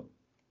don't know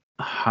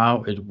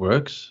how it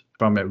works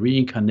from a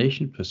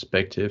reincarnation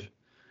perspective.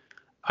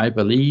 I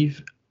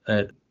believe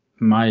that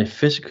my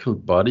physical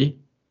body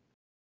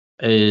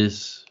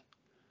is,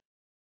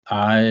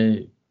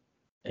 I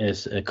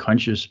as a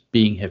conscious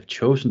being have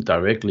chosen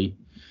directly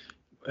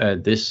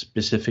this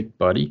specific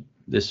body,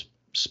 this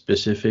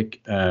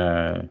specific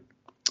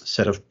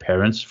set of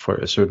parents for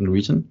a certain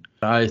reason.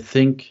 I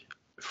think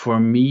for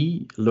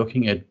me,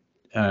 looking at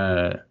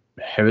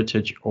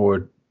heritage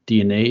or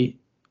DNA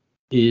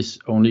is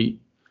only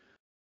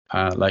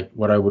like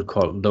what I would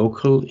call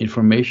local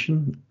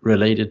information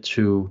related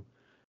to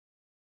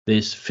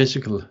this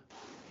physical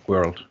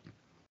world.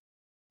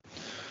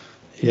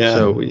 Yeah,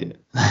 So,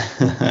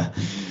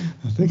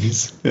 I think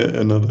it's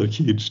another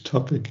huge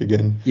topic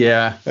again.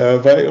 yeah,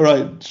 But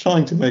right,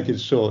 trying to make it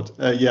short.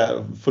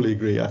 Yeah, fully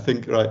agree. I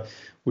think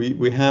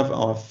we have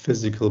our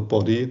physical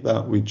body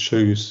that we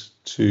choose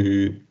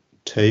to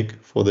take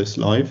for this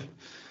life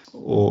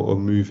or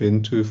move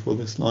into for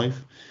this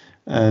life.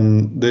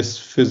 And this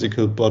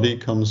physical body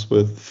comes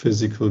with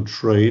physical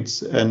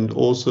traits and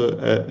also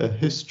a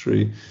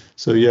history.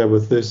 So yeah,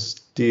 with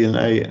this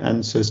DNA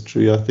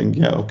ancestry, I think,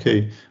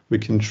 we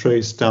can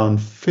trace down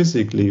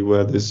physically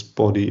where this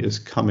body is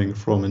coming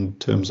from in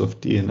terms of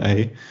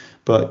DNA.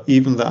 But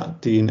even that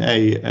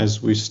DNA,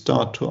 as we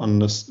start to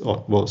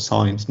understand, well,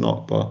 science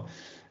not, but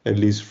at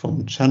least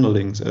from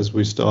channelings, as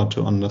we start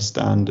to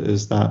understand,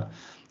 is that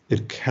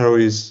it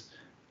carries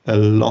a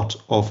lot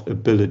of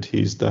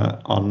abilities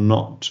that are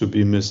not to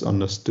be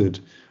misunderstood.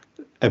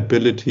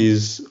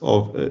 Abilities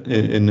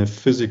in a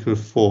physical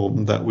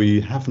form that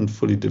we haven't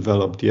fully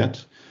developed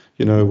yet.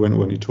 You know,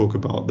 when you talk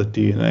about the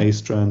DNA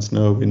strands,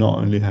 no, we not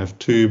only have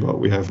 2, but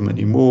we have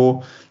many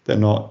more. They're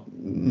not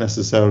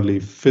necessarily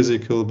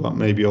physical, but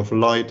maybe of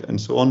light and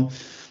so on.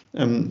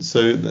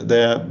 So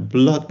they're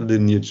blood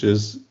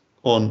lineages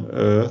on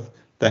Earth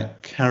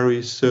that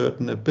carry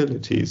certain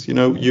abilities. You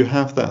know, you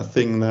have that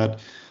thing that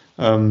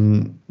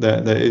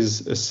there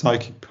is a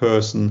psychic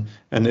person,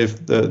 and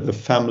if the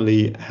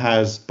family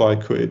has, by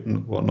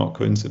not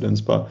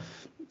coincidence, but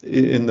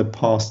in the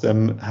past there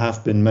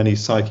have been many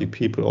psychic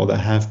people, or there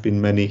have been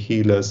many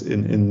healers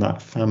in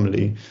that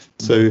family.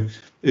 So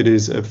it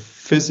is a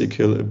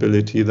physical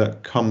ability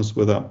that comes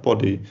with that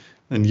body.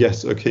 And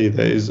yes, okay,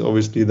 there is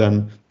obviously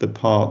then the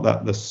part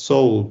that the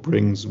soul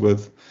brings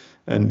with,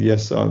 and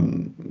yes,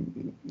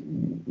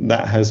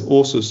 that has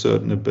also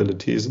certain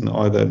abilities, and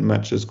either it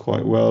matches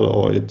quite well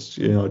or it's,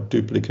 you know,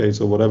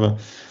 duplicates or whatever,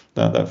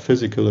 that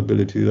physical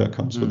ability that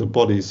comes with the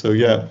body. So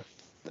yeah,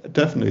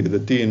 definitely the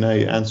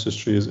DNA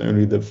ancestry is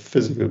only the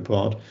physical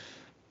part,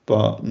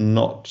 but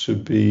not to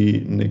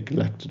be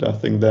neglected. I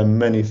think there are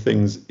many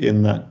things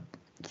in that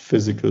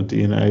physical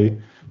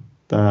DNA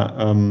that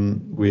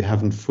we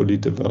haven't fully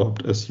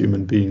developed as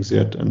human beings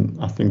yet,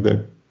 and I think there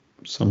are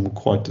some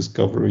quite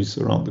discoveries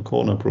around the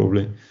corner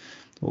probably,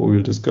 or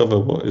we'll discover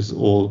what is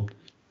all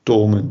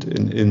dormant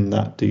in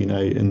that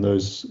DNA in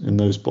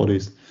those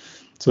bodies.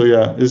 So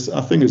yeah,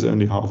 I think it's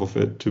only half of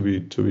it, to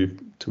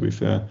be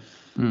fair.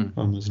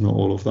 It's not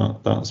all of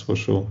that, that's for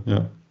sure.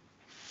 Yeah.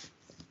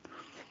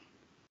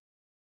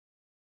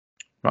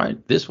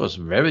 right. This was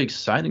very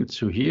exciting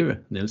to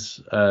hear,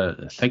 Niels.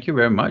 Thank you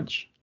very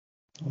much.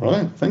 All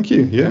right. Thank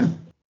you. Yeah.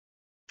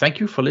 Thank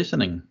you for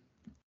listening.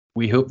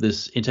 We hope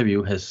this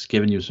interview has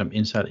given you some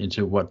insight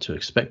into what to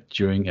expect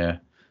during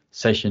a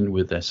session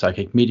with a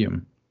psychic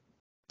medium.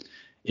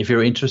 If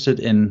you're interested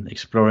in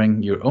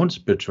exploring your own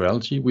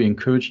spirituality, we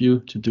encourage you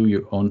to do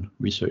your own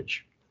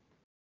research.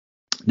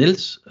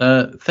 Niels,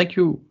 thank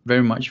you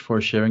very much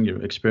for sharing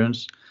your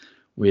experience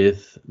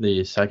with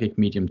the psychic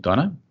medium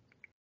Donna.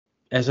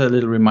 As a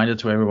little reminder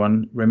to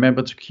everyone,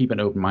 remember to keep an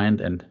open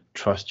mind and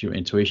trust your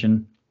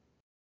intuition.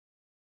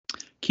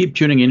 Keep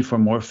tuning in for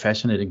more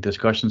fascinating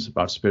discussions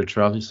about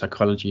spirituality,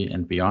 psychology,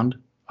 and beyond.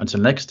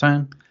 Until next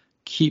time,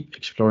 keep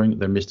exploring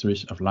the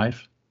mysteries of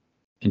life.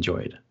 Enjoy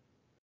it.